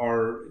them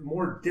are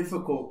more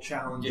difficult,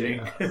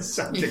 challenging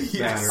subject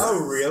matter.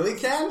 Oh, really,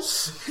 Ken?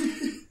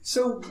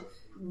 So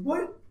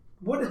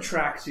what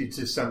attracts you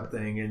to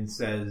something and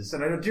says,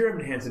 and I know Dear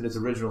Evan Hansen is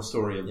original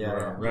story of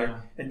your own, right? Yeah.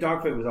 And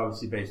Dogfight was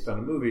obviously based on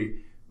a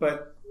movie,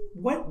 but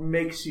what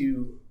makes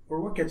you,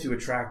 or what gets you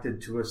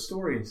attracted to a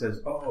story and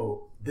says,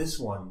 oh, this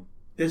one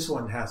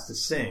has to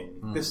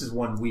sing. This is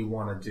one we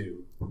want to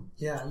do.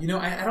 Yeah,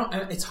 I don't.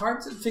 It's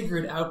hard to figure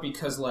it out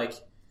because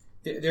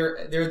there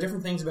are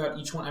different things about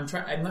each one.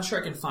 I'm not sure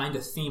I can find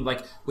a theme.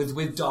 Like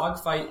with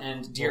Dogfight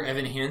and Dear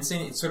Evan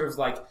Hansen, it's sort of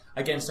like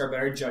against our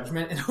better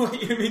judgment in a way.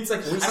 It's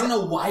like I don't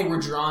know why we're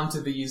drawn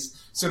to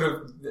these sort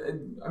of.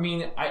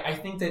 I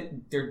think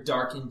that they're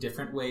dark in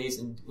different ways.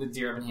 And with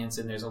Dear Evan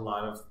Hansen, there's a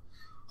lot of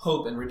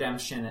hope and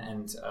redemption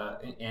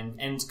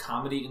and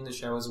comedy in the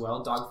show as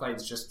well. Dogfight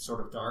is just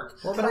sort of dark.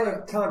 Well,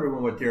 but tell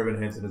everyone what Dear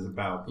Evan Hansen is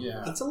about.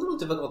 Yeah, it's a little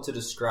difficult to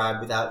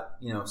describe without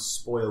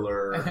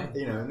spoiler.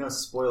 No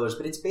spoilers.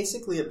 But it's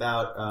basically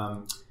about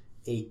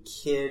a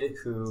kid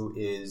who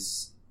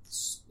is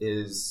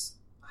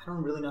I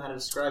don't really know how to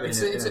describe it.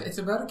 It's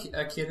about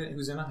a kid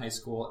who's in a high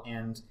school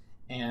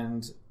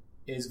and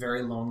is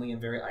very lonely and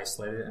very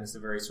isolated, and it's a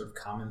very sort of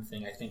common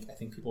thing. I think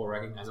people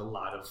recognize a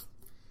lot of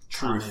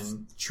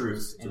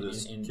truth in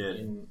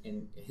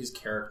his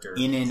character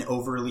in an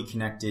overly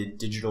connected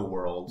digital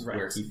world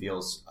where he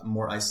feels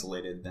more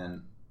isolated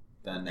than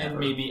ever. And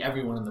maybe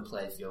everyone in the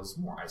play feels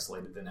more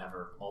isolated than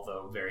ever,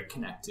 although very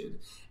connected.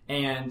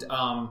 And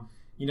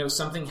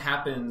something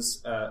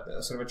happens,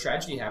 sort of a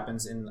tragedy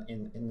happens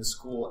in the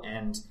school,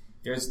 and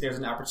there's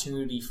an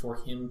opportunity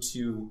for him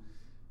to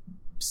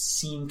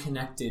seem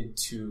connected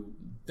to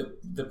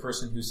the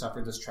person who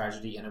suffered this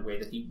tragedy in a way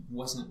that he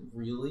wasn't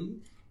really,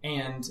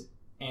 and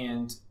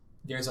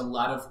there's a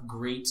lot of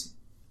great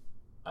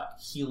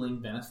healing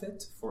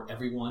benefit for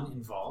everyone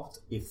involved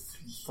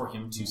for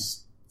him to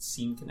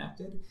seem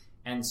connected,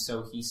 and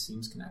so he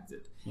seems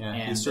connected. Yeah,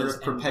 and he sort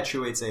of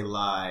perpetuates a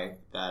lie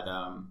that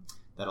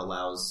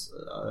allows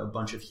a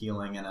bunch of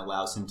healing and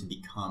allows him to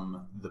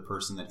become the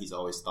person that he's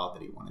always thought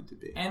that he wanted to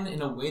be. And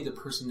in a way, the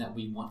person that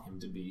we want him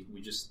to be.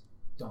 We just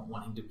don't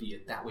want him to be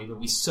it that way, but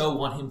we so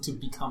want him to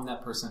become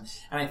that person.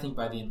 And I think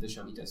by the end of the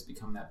show, he does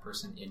become that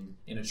person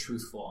in a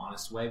truthful,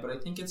 honest way. But I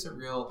think it's a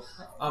real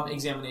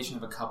examination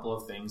of a couple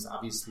of things.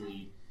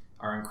 Obviously,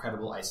 our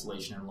incredible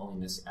isolation and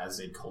loneliness as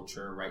a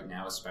culture right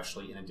now,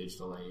 especially in a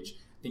digital age.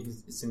 I think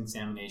it's an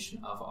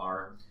examination of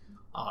our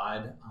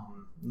odd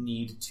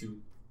need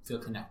to feel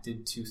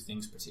connected to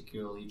things,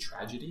 particularly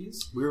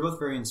tragedies. We were both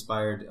very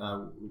inspired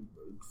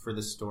for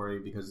this story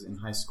because in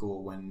high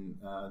school when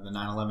the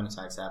 9/11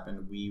 attacks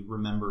happened, we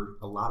remember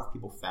a lot of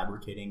people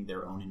fabricating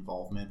their own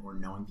involvement or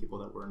knowing people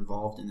that were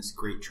involved in this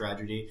great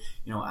tragedy.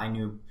 I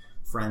knew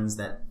friends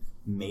that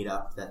made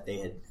up that they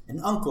had an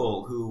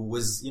uncle who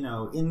was,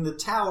 in the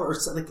tower or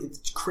something. Like,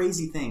 it's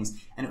crazy things.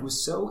 And it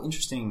was so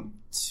interesting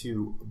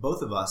to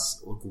both of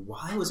us. Like,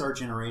 why was our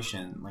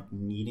generation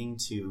needing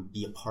to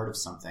be a part of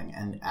something?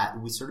 And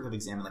we sort of have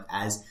examined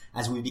as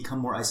we become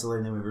more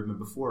isolated than we've ever been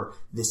before,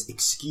 this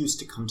excuse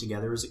to come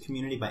together as a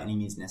community by any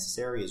means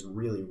necessary is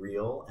really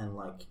real,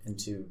 and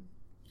to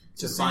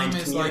find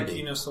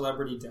community.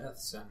 Celebrity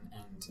deaths and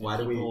why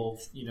people,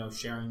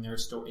 sharing their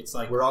story. It's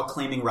like we're all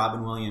claiming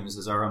Robin Williams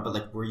as our own,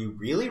 but were you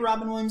really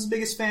Robin Williams'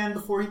 biggest fan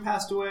before he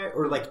passed away?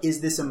 Or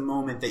is this a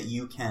moment that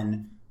you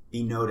can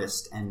be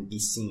noticed and be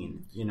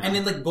seen? And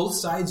then both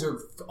sides are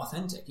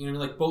authentic.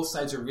 Both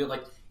sides are real.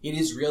 It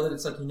is real that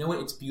it's what?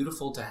 It's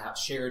beautiful to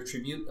share a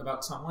tribute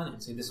about someone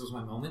and say this was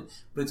my moment,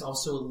 but it's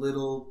also a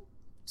little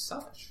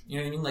selfish. You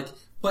know what I mean?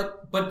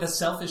 But the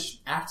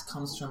selfish act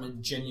comes from a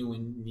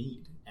genuine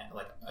need,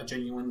 a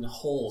genuine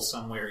hole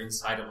somewhere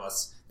inside of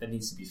us that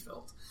needs to be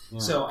filled. Yeah.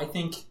 So I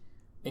think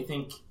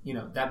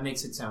that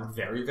makes it sound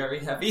very, very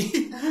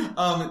heavy.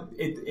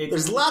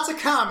 There's lots of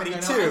comedy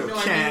too.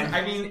 Ken.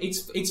 I mean,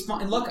 it's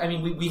fun. And look,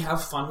 we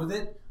have fun with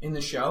it in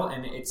the show,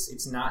 and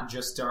it's not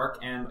just dark.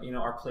 And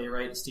our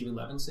playwright Stephen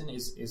Levinson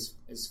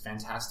is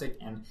fantastic,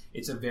 and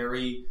it's a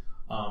very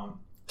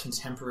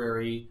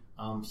contemporary,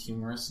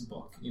 humorous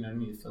book. You know what I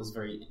mean? It feels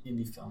very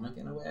indie filmic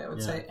in a way, I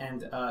would say,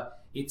 and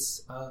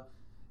it's.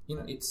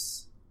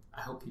 I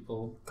hope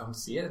people come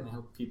see it, and I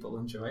hope people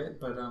enjoy it.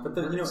 But I'm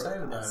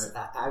excited about it.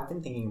 I've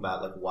been thinking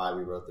about why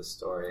we wrote this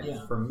story,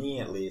 and for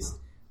me at least,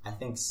 I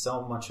think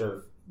so much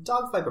of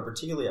Dogfight, but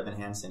particularly Evan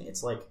Hansen,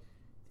 it's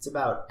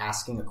about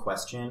asking a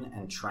question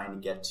and trying to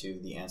get to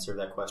the answer to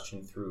that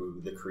question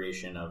through the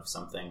creation of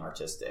something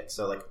artistic.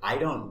 So I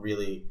don't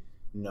really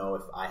know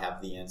if I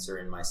have the answer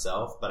in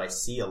myself, but I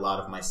see a lot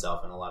of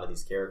myself in a lot of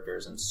these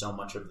characters, and so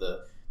much of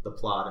the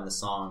plot and the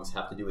songs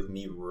have to do with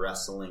me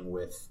wrestling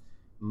with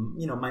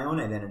my own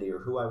identity, or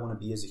who I want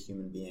to be as a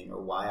human being,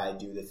 or why I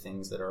do the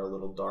things that are a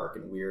little dark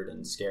and weird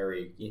and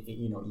scary,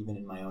 even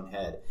in my own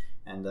head.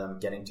 And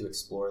getting to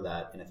explore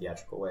that in a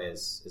theatrical way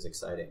is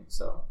exciting.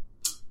 So,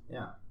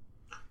 yeah.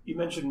 You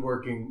mentioned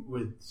working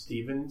with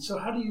Stephen. So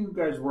how do you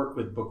guys work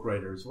with book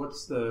writers?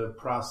 What's the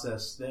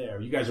process there?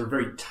 You guys are a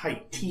very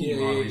tight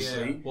team,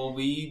 obviously. Yeah. Well,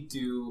 we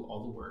do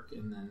all the work,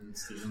 and then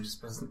Stephen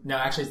just doesn't. No,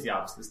 actually, it's the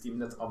opposite. Stephen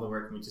does all the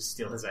work, and we just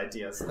steal his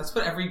ideas. That's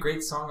what every great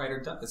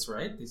songwriter does,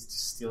 right? They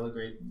just steal a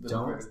great.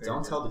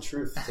 Don't tell the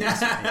truth.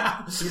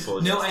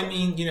 No, I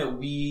mean,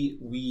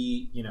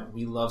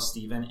 we love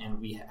Stephen,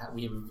 and we have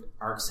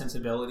our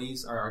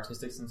sensibilities, our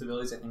artistic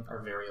sensibilities, I think,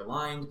 are very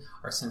aligned.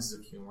 Our senses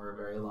of humor are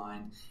very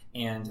aligned.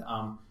 And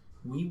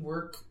we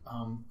work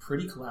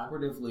pretty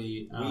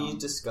collaboratively. We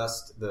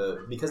discussed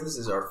because this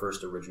is our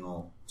first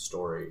original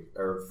story,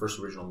 or first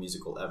original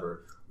musical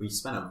ever, we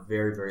spent a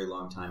very, very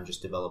long time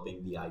just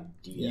developing the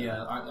idea.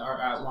 Yeah,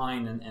 our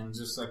outline and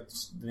just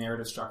the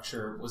narrative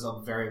structure was a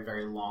very,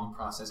 very long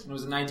process. And it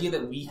was an idea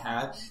that we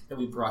had that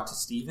we brought to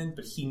Stephen,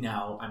 but he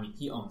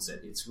owns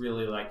it. It's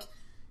really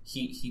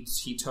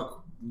he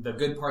took the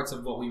good parts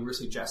of what we were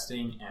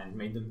suggesting and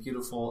made them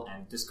beautiful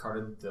and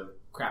discarded the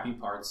crappy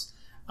parts.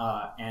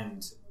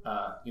 And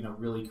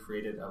really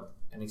created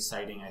an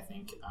exciting, I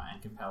think,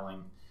 and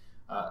compelling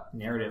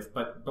narrative.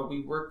 But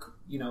we work,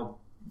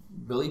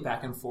 really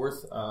back and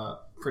forth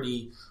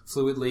pretty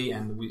fluidly,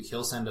 and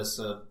he'll send us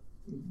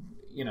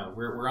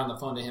we're on the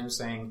phone to him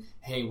saying,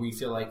 hey, we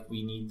feel like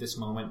we need this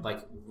moment.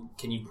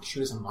 Can you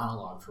shoot us a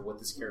monologue for what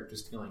this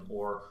character's feeling?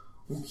 Or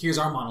here's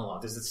our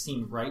monologue. Does this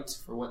seem right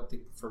for what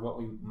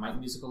we might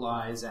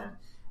musicalize?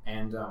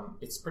 And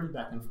it's pretty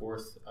back and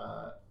forth.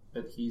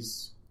 But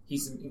he's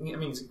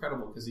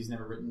incredible because he's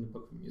never written a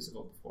book for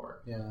musical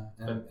before. Yeah,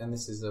 and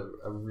this is a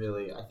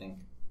really, I think,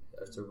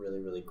 it's a really,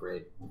 really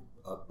great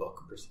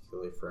book,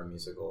 particularly for a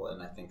musical.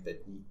 And I think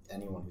that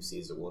anyone who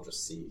sees it will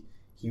just see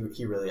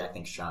he really, I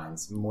think,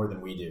 shines more than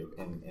we do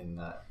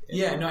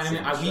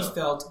we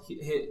felt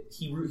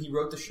he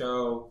wrote the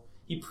show.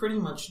 He pretty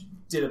much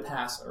did a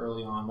pass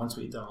early on once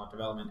we had done our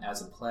development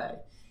as a play,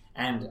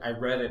 and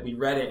we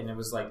read it, and it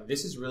was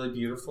this is really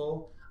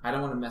beautiful. I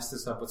don't want to mess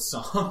this up with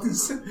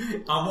songs.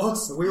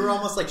 Almost. We were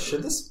almost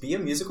should this be a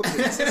musical?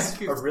 Because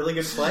this is a really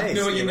good play.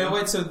 No, you know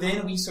what? So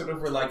then we sort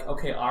of were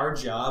okay, our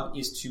job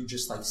is to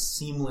just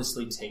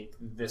seamlessly take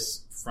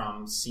this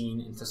from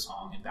scene into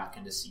song and back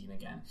into scene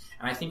again.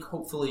 And I think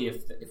hopefully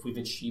if we've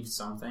achieved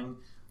something,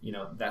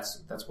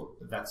 that's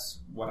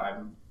what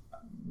I'm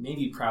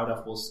maybe proud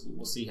of.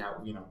 We'll see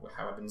how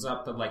it ends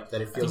up, but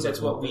that it feels I think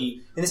that's what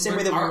we in the same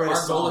way that our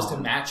goal is to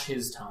match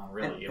his tone.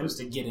 Really, it was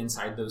to get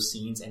inside those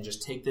scenes and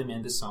just take them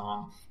into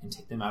song and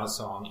take them out of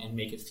song and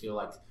make it feel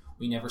like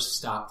we never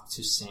stopped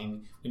to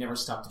sing. We never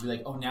stopped to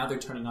be oh, now they're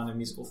turning on their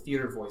musical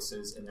theater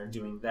voices and they're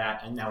doing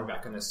that, and now we're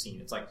back on the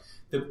scene. It's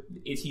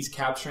he's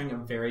capturing a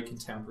very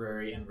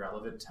contemporary and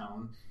relevant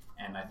tone,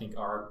 and I think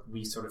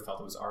we sort of felt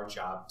it was our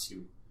job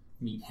to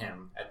meet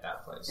him at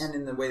that place. And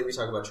in the way that we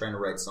talk about trying to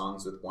write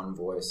songs with one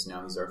voice,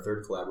 now he's our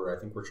third collaborator. I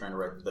think we're trying to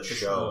write the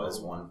show as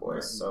one voice.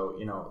 Right. So,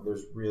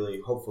 there's really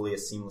hopefully a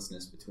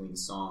seamlessness between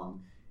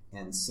song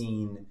and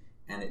scene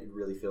and it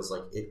really feels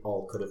like it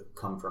all could have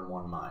come from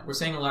one mind. We're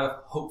saying a lot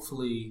of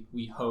hopefully,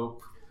 we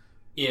hope,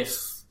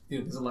 if...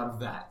 There's a lot of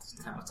that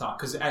kind of talk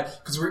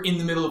because we're in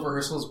the middle of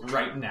rehearsals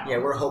right now. Yeah,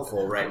 we're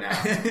hopeful right now.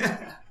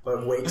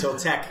 But wait till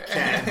tech,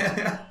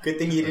 Ken. Good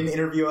thing you didn't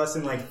interview us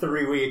in like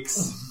 3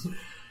 weeks.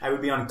 I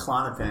would be on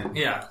Klonopin.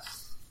 Yeah.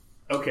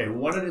 Okay,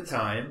 one at a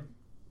time.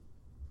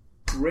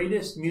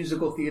 Greatest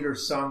musical theater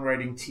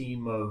songwriting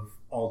team of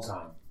all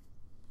time.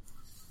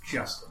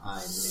 Justin.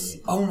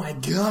 Oh my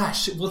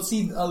gosh. Well,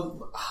 see,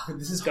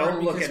 this is hard.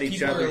 Don't look at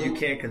each other. You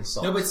can't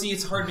consult. No, but see,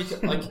 it's hard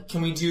because, like,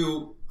 can we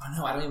do... Oh,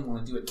 no, I don't even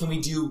want to do it. Can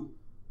we do...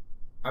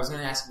 I was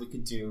going to ask if we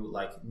could do,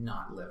 like,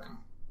 not living.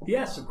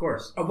 Yes, of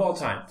course. Of all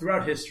time.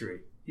 Throughout history.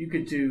 You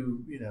could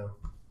do,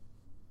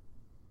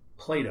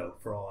 Plato,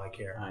 for all I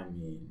care. I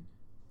mean...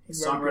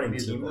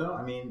 Songwriting team, though?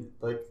 I mean,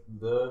 like,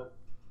 the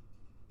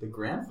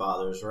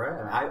grandfathers, right?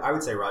 I mean, I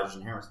would say Rodgers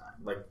and Hammerstein.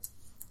 Like...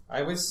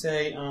 I would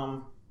say,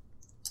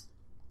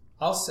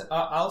 I'll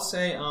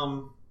say,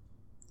 well,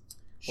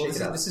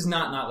 this is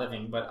not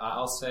living, but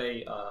I'll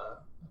say,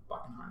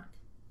 Bach and Harnick.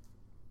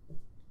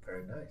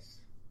 Very nice.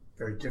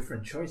 Very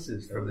different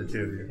choices from the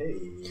two of you.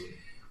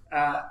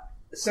 Hey.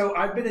 So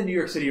I've been in New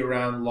York City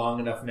around long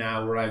enough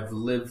now where I've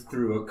lived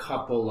through a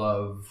couple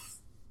of...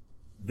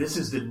 This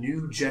is the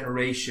new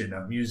generation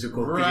of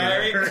musical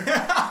theater.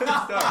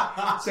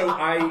 so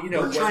I,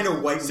 We're trying to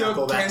white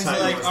knuckle that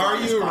title. Like, are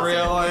you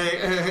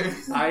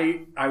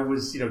really? I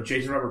was,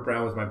 Jason Robert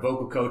Brown was my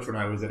vocal coach when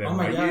I was at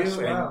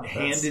NYU and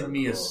handed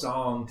me a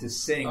song to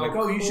sing.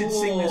 You should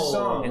sing this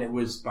song. And it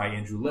was by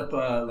Andrew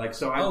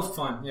Lippa.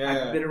 Fun.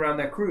 Yeah. I've been around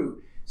that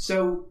crew.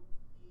 So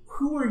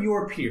who are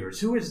your peers?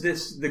 Who is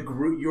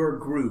your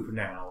group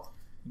now?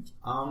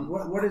 Who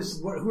are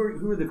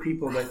the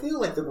people that... I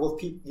feel like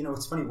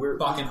it's funny, we're...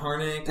 Bach and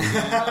Harnick.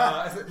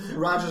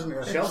 Rodgers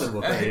and Sheldon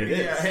will tell you it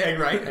is. Yeah,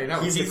 right? I know.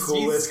 He's the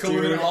coolest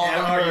dude ever.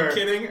 Are you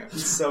kidding?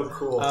 He's so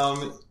cool.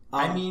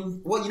 I mean...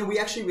 Well,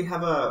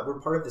 we're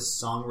part of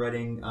this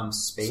songwriting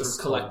space. Sort of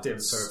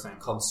collective sort of thing.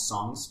 Called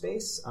Song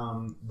Space,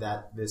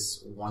 that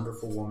this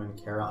wonderful woman,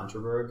 Kara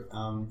Unterberg,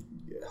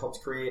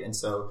 helped create. And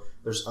so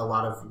there's a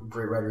lot of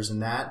great writers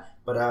in that.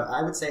 But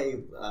I would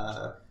say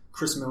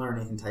Chris Miller and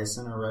Nathan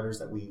Tyson are writers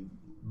that we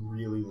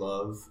really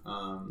love.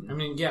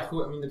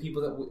 The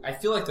people that I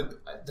feel like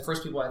the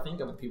first people I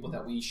think of are the people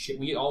that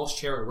we all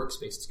share a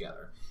workspace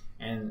together.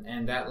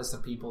 And that list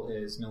of people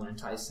is Miller and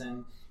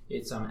Tyson.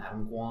 It's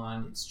Adam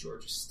Guan. It's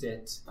George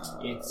Stitt.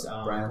 It's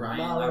Brian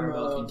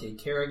Loudermilk and Kate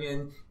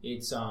Kerrigan.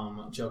 It's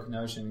Joe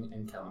Kanosh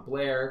and Kellen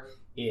Blair.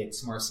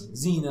 It's Marcin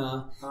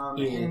Zena.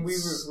 And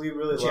we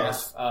really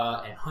Jeff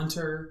and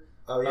Hunter.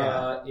 Oh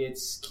yeah.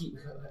 It's keep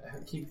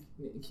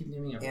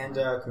naming everyone. And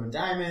Kuman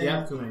Diamond.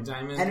 Yeah, Kuman and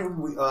Diamond. And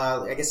we,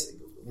 I guess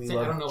we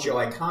love Joe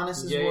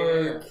Iconis'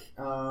 work.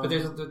 But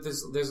there's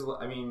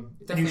I mean,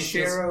 it definitely you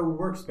share a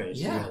workspace.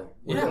 Yeah.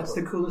 Yeah, that's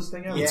the coolest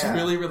thing ever. It's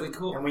really, really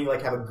cool. And we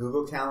have a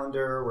Google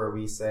Calendar where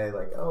we say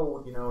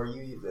are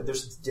you?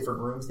 There's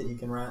different rooms that you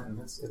can rent, and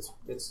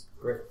it's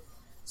great.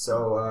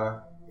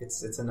 So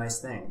it's a nice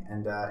thing,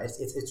 and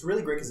it's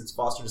really great because it's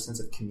fostered a sense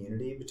of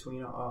community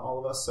between all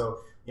of us. So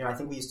I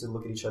think we used to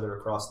look at each other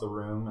across the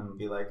room and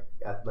be like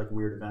at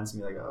weird events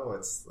and be like, oh,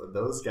 it's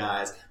those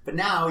guys. But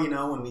now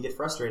when we get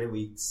frustrated,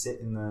 we sit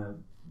in the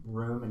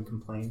room and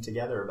complain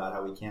together about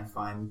how we can't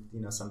find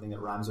something that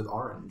rhymes with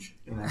orange.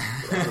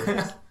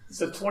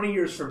 So 20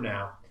 years from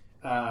now,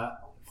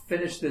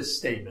 finish this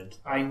statement.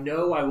 I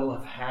know I will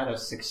have had a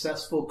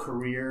successful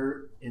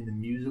career in the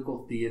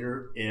musical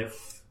theater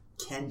if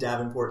Ken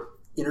Davenport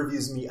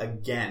interviews me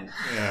again.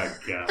 Oh,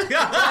 God.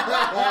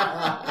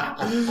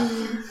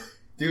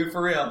 Dude,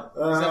 for real.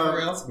 Is that for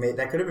real?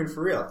 That could have been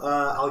for real.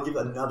 I'll give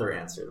another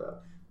answer, though.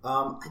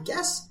 I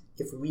guess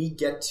if we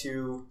get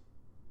to...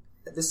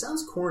 This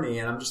sounds corny,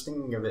 and I'm just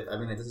thinking of it. I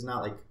mean, this is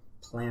not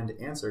planned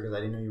answer because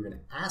I didn't know you were going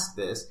to ask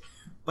this.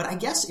 But I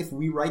guess if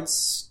we write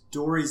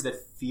stories that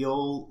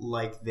feel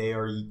like they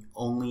are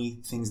only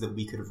things that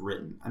we could have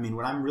written. I mean,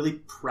 what I'm really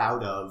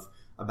proud of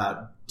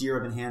about Dear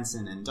Evan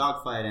Hansen and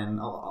Dogfight and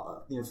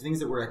things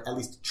that we're at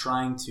least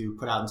trying to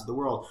put out into the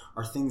world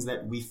are things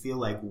that we feel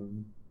like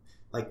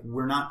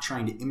we're not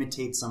trying to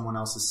imitate someone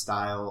else's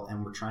style,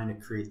 and we're trying to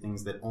create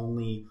things that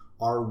only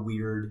our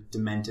weird,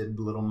 demented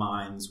little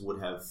minds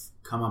would have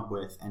come up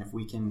with. And if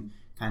we can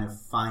kind of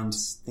find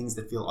things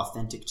that feel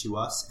authentic to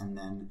us, and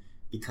then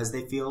because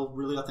they feel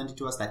really authentic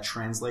to us, that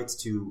translates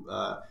to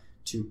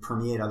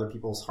permeate other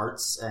people's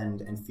hearts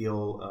and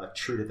feel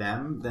true to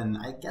them, then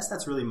I guess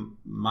that's really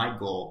my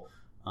goal,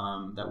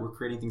 that we're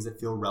creating things that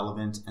feel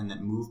relevant and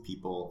that move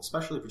people,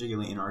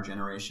 particularly in our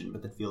generation,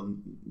 but that feel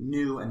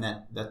new and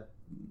that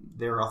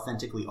they're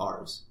authentically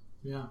ours.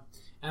 Yeah.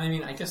 And I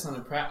mean, I guess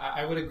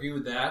I would agree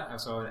with that,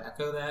 so I would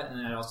echo that, and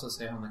then I'd also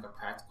say on a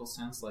practical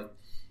sense,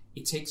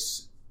 it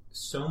takes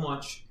so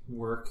much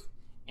work,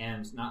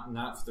 and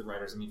not for the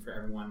writers, I mean for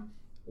everyone,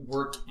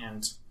 work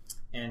and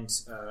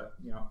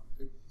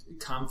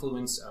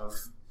confluence of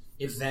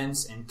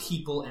events and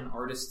people and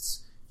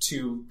artists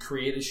to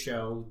create a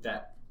show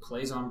that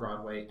plays on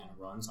Broadway and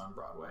runs on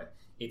Broadway.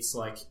 It's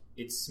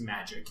it's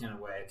magic in a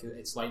way.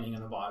 It's lightning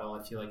in a bottle.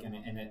 I feel like,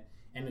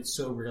 and it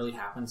so rarely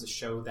happens, a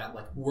show that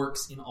like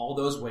works in all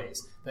those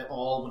ways, that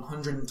all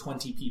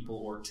 120 people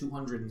or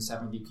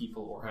 270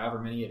 people or however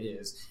many it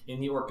is in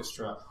the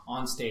orchestra,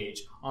 on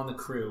stage, on the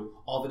crew,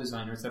 all the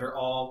designers, that are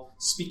all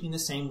speaking the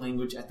same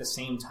language at the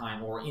same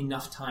time, or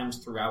enough times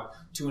throughout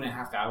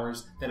 2.5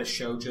 hours that a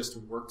show just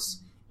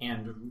works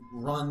and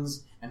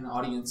runs, and the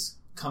audience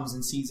comes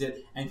and sees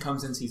it, and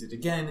comes and sees it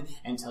again,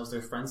 and tells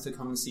their friends to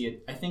come and see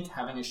it. I think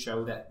having a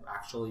show that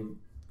actually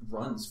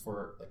runs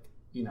for like,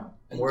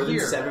 more than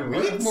 7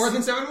 weeks. More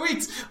than 7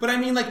 weeks. But I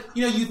mean, like,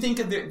 you think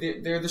of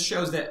they're the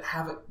shows that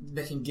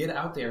that can get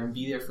out there and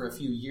be there for a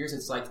few years.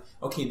 It's like,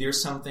 okay,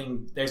 there's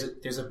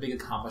a big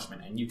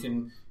accomplishment, and you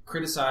can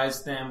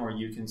criticize them, or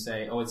you can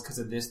say, oh, it's because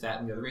of this, that,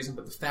 and the other reason.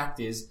 But the fact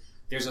is,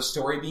 there's a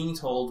story being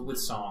told with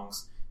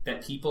songs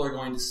that people are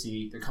going to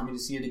see. They're coming to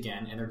see it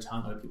again, and they're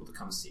telling other people to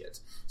come see it.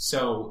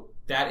 So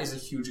that is a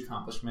huge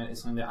accomplishment.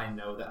 It's something that I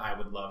know that I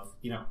would love,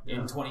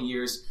 in 20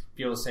 years,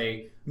 be able to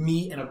say,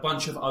 me and a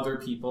bunch of other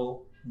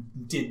people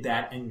did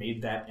that and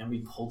made that, and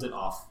we pulled it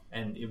off,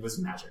 and it was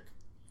magic.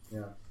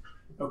 Yeah.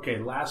 Okay,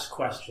 last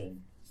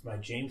question. It's my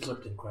James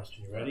Lipton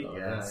question. You ready?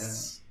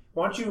 Yes. I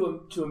want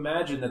you to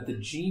imagine that the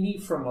genie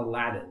from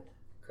Aladdin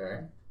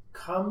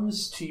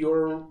comes to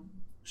your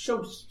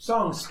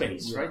song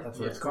space, right? That's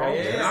what it's called.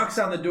 Yeah. Knocks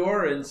on the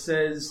door and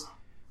says,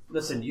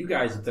 listen, you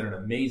guys have done an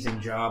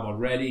amazing job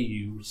already.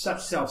 You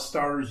such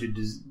self-starters. You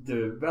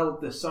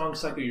developed the song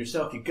cycle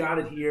yourself. You got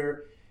it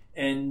here.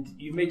 And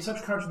you've made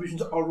such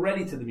contributions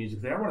already to the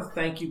music. I want to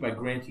thank you by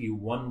granting you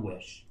one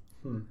wish.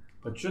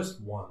 But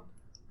just one.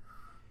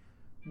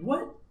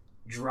 What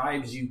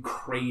drives you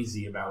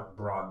crazy about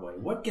Broadway?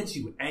 What gets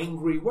you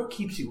angry? What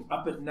keeps you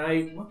up at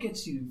night? What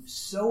gets you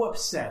so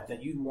upset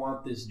that you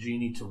want this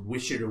genie to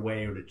wish it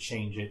away or to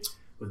change it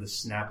with a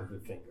snap of a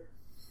finger?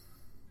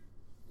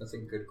 That's a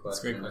good question. That's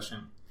a great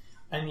question.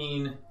 I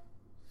mean,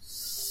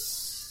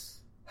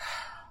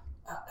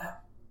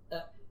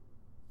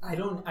 I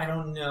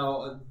don't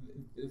know.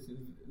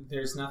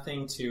 There's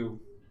nothing to.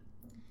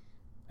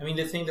 I mean,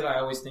 the thing that I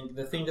always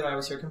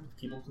hear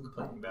people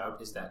complaining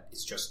about is that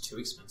it's just too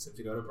expensive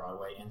to go to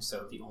Broadway, and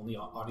so the only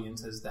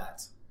audiences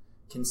that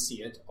can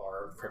see it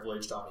are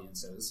privileged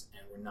audiences,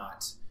 and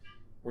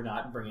we're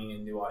not bringing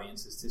in new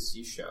audiences to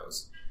see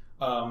shows.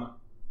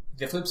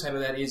 The flip side of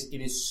that is it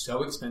is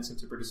so expensive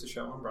to produce a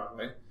show on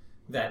Broadway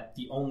that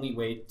the only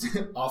way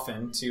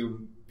often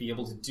to be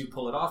able to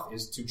pull it off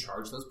is to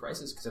charge those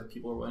prices, because if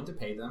people are willing to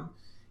pay them,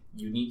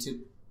 you need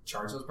to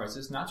charge those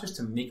prices, not just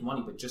to make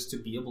money, but just to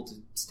be able to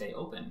stay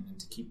open and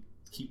to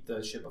keep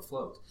the ship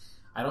afloat.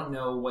 I don't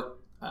know what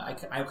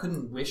I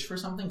couldn't wish for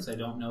something because I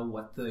don't know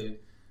what the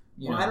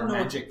I don't know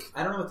magic.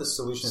 I don't know what the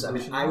solution is. I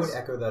mean, I would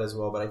echo that as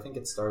well, but I think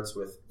it starts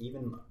with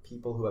even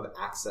people who have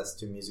access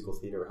to musical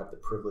theater, have the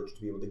privilege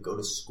to be able to go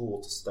to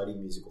school to study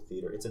musical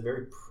theater. It's a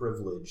very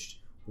privileged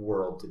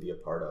world to be a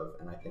part of,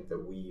 and I think that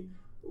we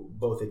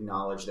both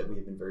acknowledge that we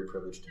have been very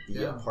privileged to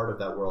be a part of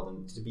that world,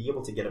 and to be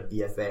able to get a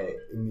BFA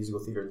in musical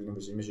theater at the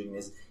University of Michigan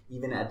is,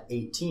 even at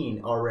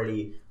 18,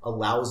 already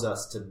allows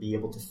us to be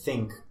able to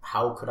think,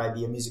 how could I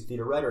be a music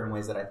theater writer in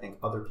ways that I think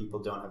other people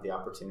don't have the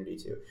opportunity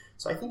to.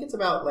 So I think it's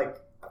about, like,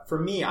 for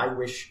me, I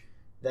wish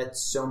that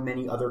so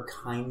many other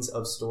kinds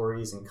of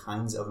stories and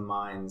kinds of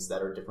minds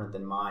that are different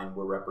than mine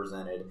were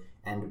represented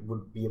and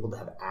would be able to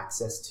have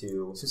access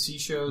to see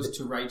shows,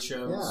 to write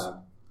shows. Yeah.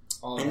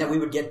 And that we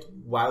would get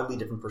wildly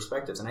different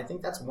perspectives. And I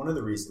think that's one of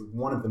the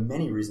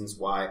many reasons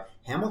why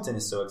Hamilton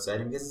is so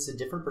exciting, because it's a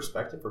different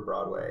perspective for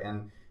Broadway.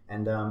 And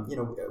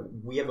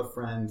we have a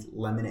friend,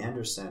 Lemon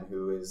Anderson,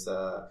 who is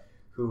a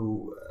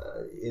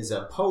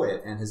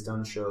poet and has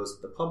done shows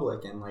at the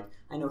public. And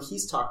I know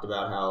he's talked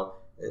about how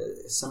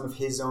some of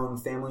his own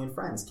family and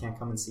friends can't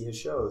come and see his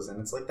shows, and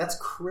it's like, that's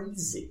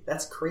crazy.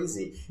 That's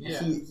crazy. Yeah.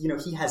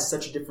 He has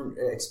such a different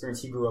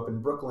experience. He grew up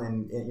in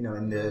Brooklyn, in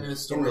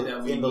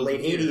the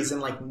late 80s,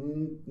 and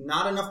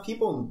not enough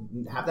people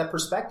have that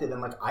perspective.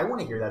 And I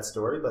want to hear that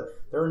story, but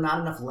there are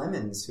not enough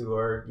lemons who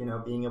are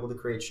being able to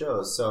create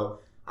shows. So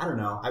I don't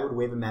know. I would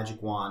wave a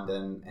magic wand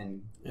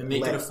and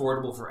make it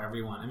affordable for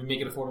everyone. I mean,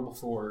 make it affordable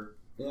for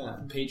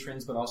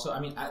patrons, but also,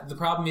 the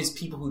problem is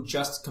people who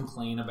just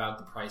complain about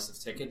the price of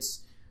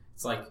tickets.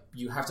 It's like,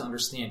 you have to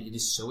understand, it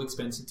is so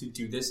expensive to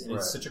do this, and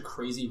it's such a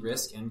crazy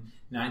risk, and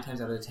 9 times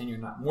out of 10, you're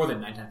not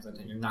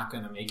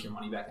going to make your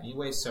money back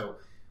anyway. So,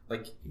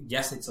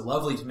 yes, it's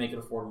lovely to make it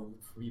affordable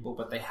for people,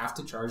 but they have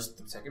to charge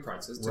the ticket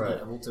prices to be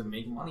able to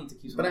make money to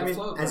keep something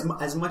afloat.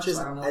 As much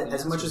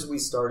as we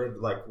started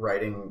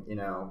writing,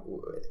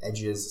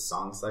 Edge's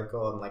song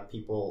cycle, and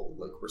people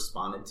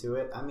responded to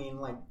it. I mean,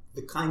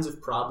 the kinds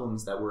of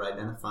problems that we're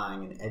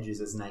identifying in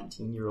Edge's as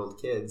 19-year-old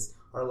kids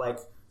are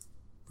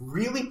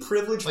really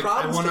privileged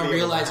problems. I want to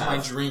realize my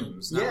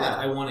dreams. Not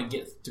I want to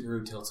get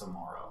through till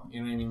tomorrow.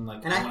 You know what I mean?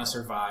 Like, And I I- want to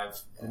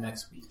survive the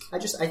next week. I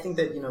think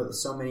that,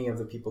 so many of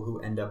the people who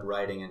end up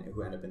writing and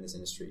who end up in this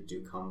industry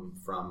do come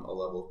from a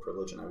level of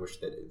privilege, and I wish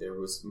that there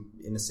was,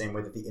 in the same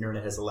way that the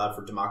internet has allowed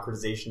for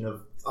democratization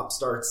of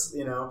upstarts,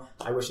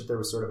 I wish that there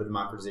was sort of a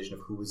democratization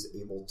of who was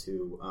able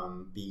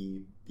to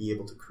be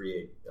able to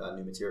create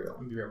new material.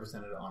 And be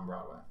represented on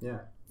Broadway. Yeah.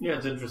 Yeah,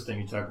 it's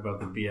interesting. You talk about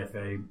the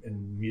BFA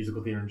and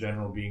musical theater in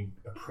general being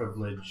a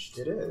privileged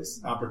It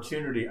is.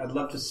 opportunity. I'd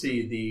love to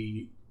see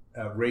the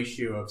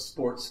ratio of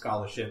sports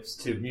scholarships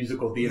to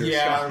musical theater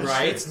Yeah,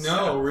 scholarships. right?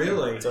 No,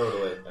 really.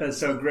 Totally. That's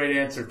so great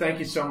answer. Thank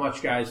you so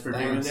much, guys, for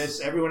doing Thanks. this.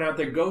 Everyone out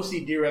there, go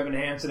see Dear Evan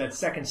Hansen at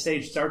Second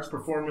Stage. Starts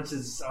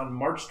performances on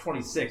March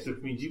 26th,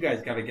 which means you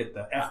guys got to get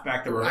the F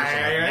back to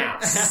rehearsal now.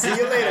 See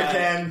you later,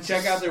 Ken.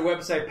 Check out their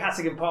website,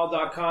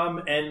 PasekandPaul.com,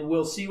 and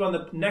we'll see you on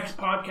the next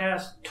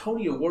podcast.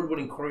 Tony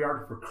Award-winning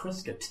choreographer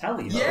Chris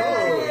Gattelli.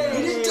 Yay!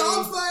 He did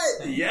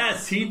Dogfight!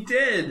 Yes, he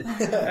did.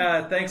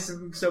 Thanks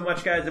so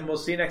much, guys, and we'll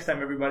see you next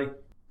time, everybody.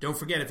 Don't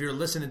forget, if you're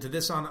listening to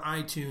this on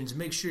iTunes,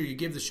 make sure you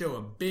give the show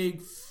a big,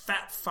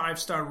 fat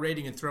 5-star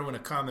rating and throw in a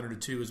comment or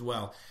two as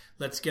well.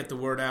 Let's get the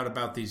word out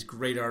about these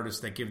great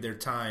artists that give their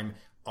time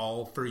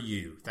all for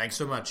you. Thanks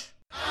so much.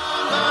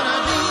 I'm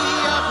gonna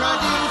be a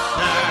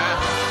producer.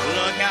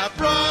 Look out,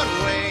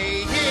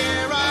 Broadway,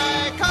 here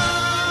I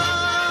come.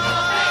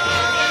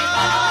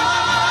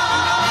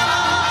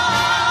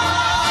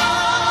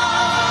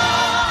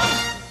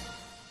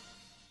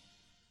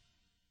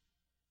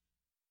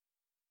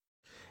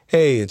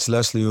 Hey, it's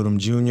Leslie Odom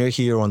Jr.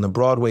 here on the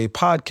Broadway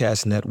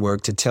Podcast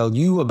Network to tell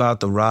you about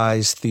the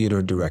Rise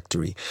Theater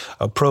Directory,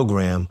 a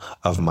program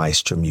of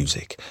Maestro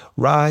Music.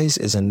 Rise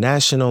is a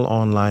national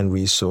online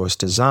resource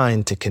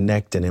designed to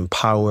connect and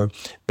empower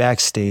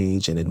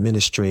backstage and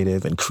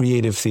administrative and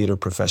creative theater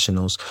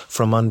professionals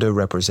from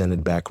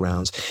underrepresented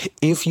backgrounds.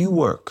 If you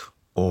work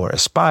or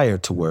aspire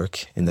to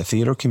work in the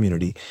theater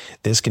community,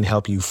 this can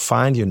help you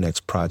find your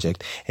next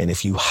project. And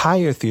if you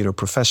hire theater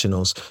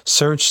professionals,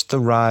 search the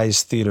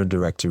Rise Theater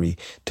Directory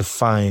to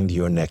find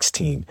your next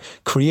team.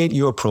 Create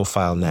your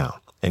profile now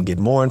and get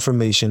more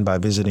information by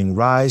visiting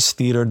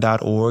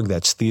risetheater.org.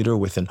 That's theater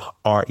with an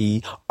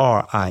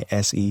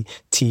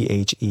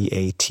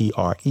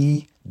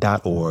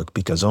RERISETHEATRE.org,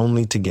 because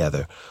only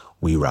together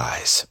we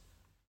rise.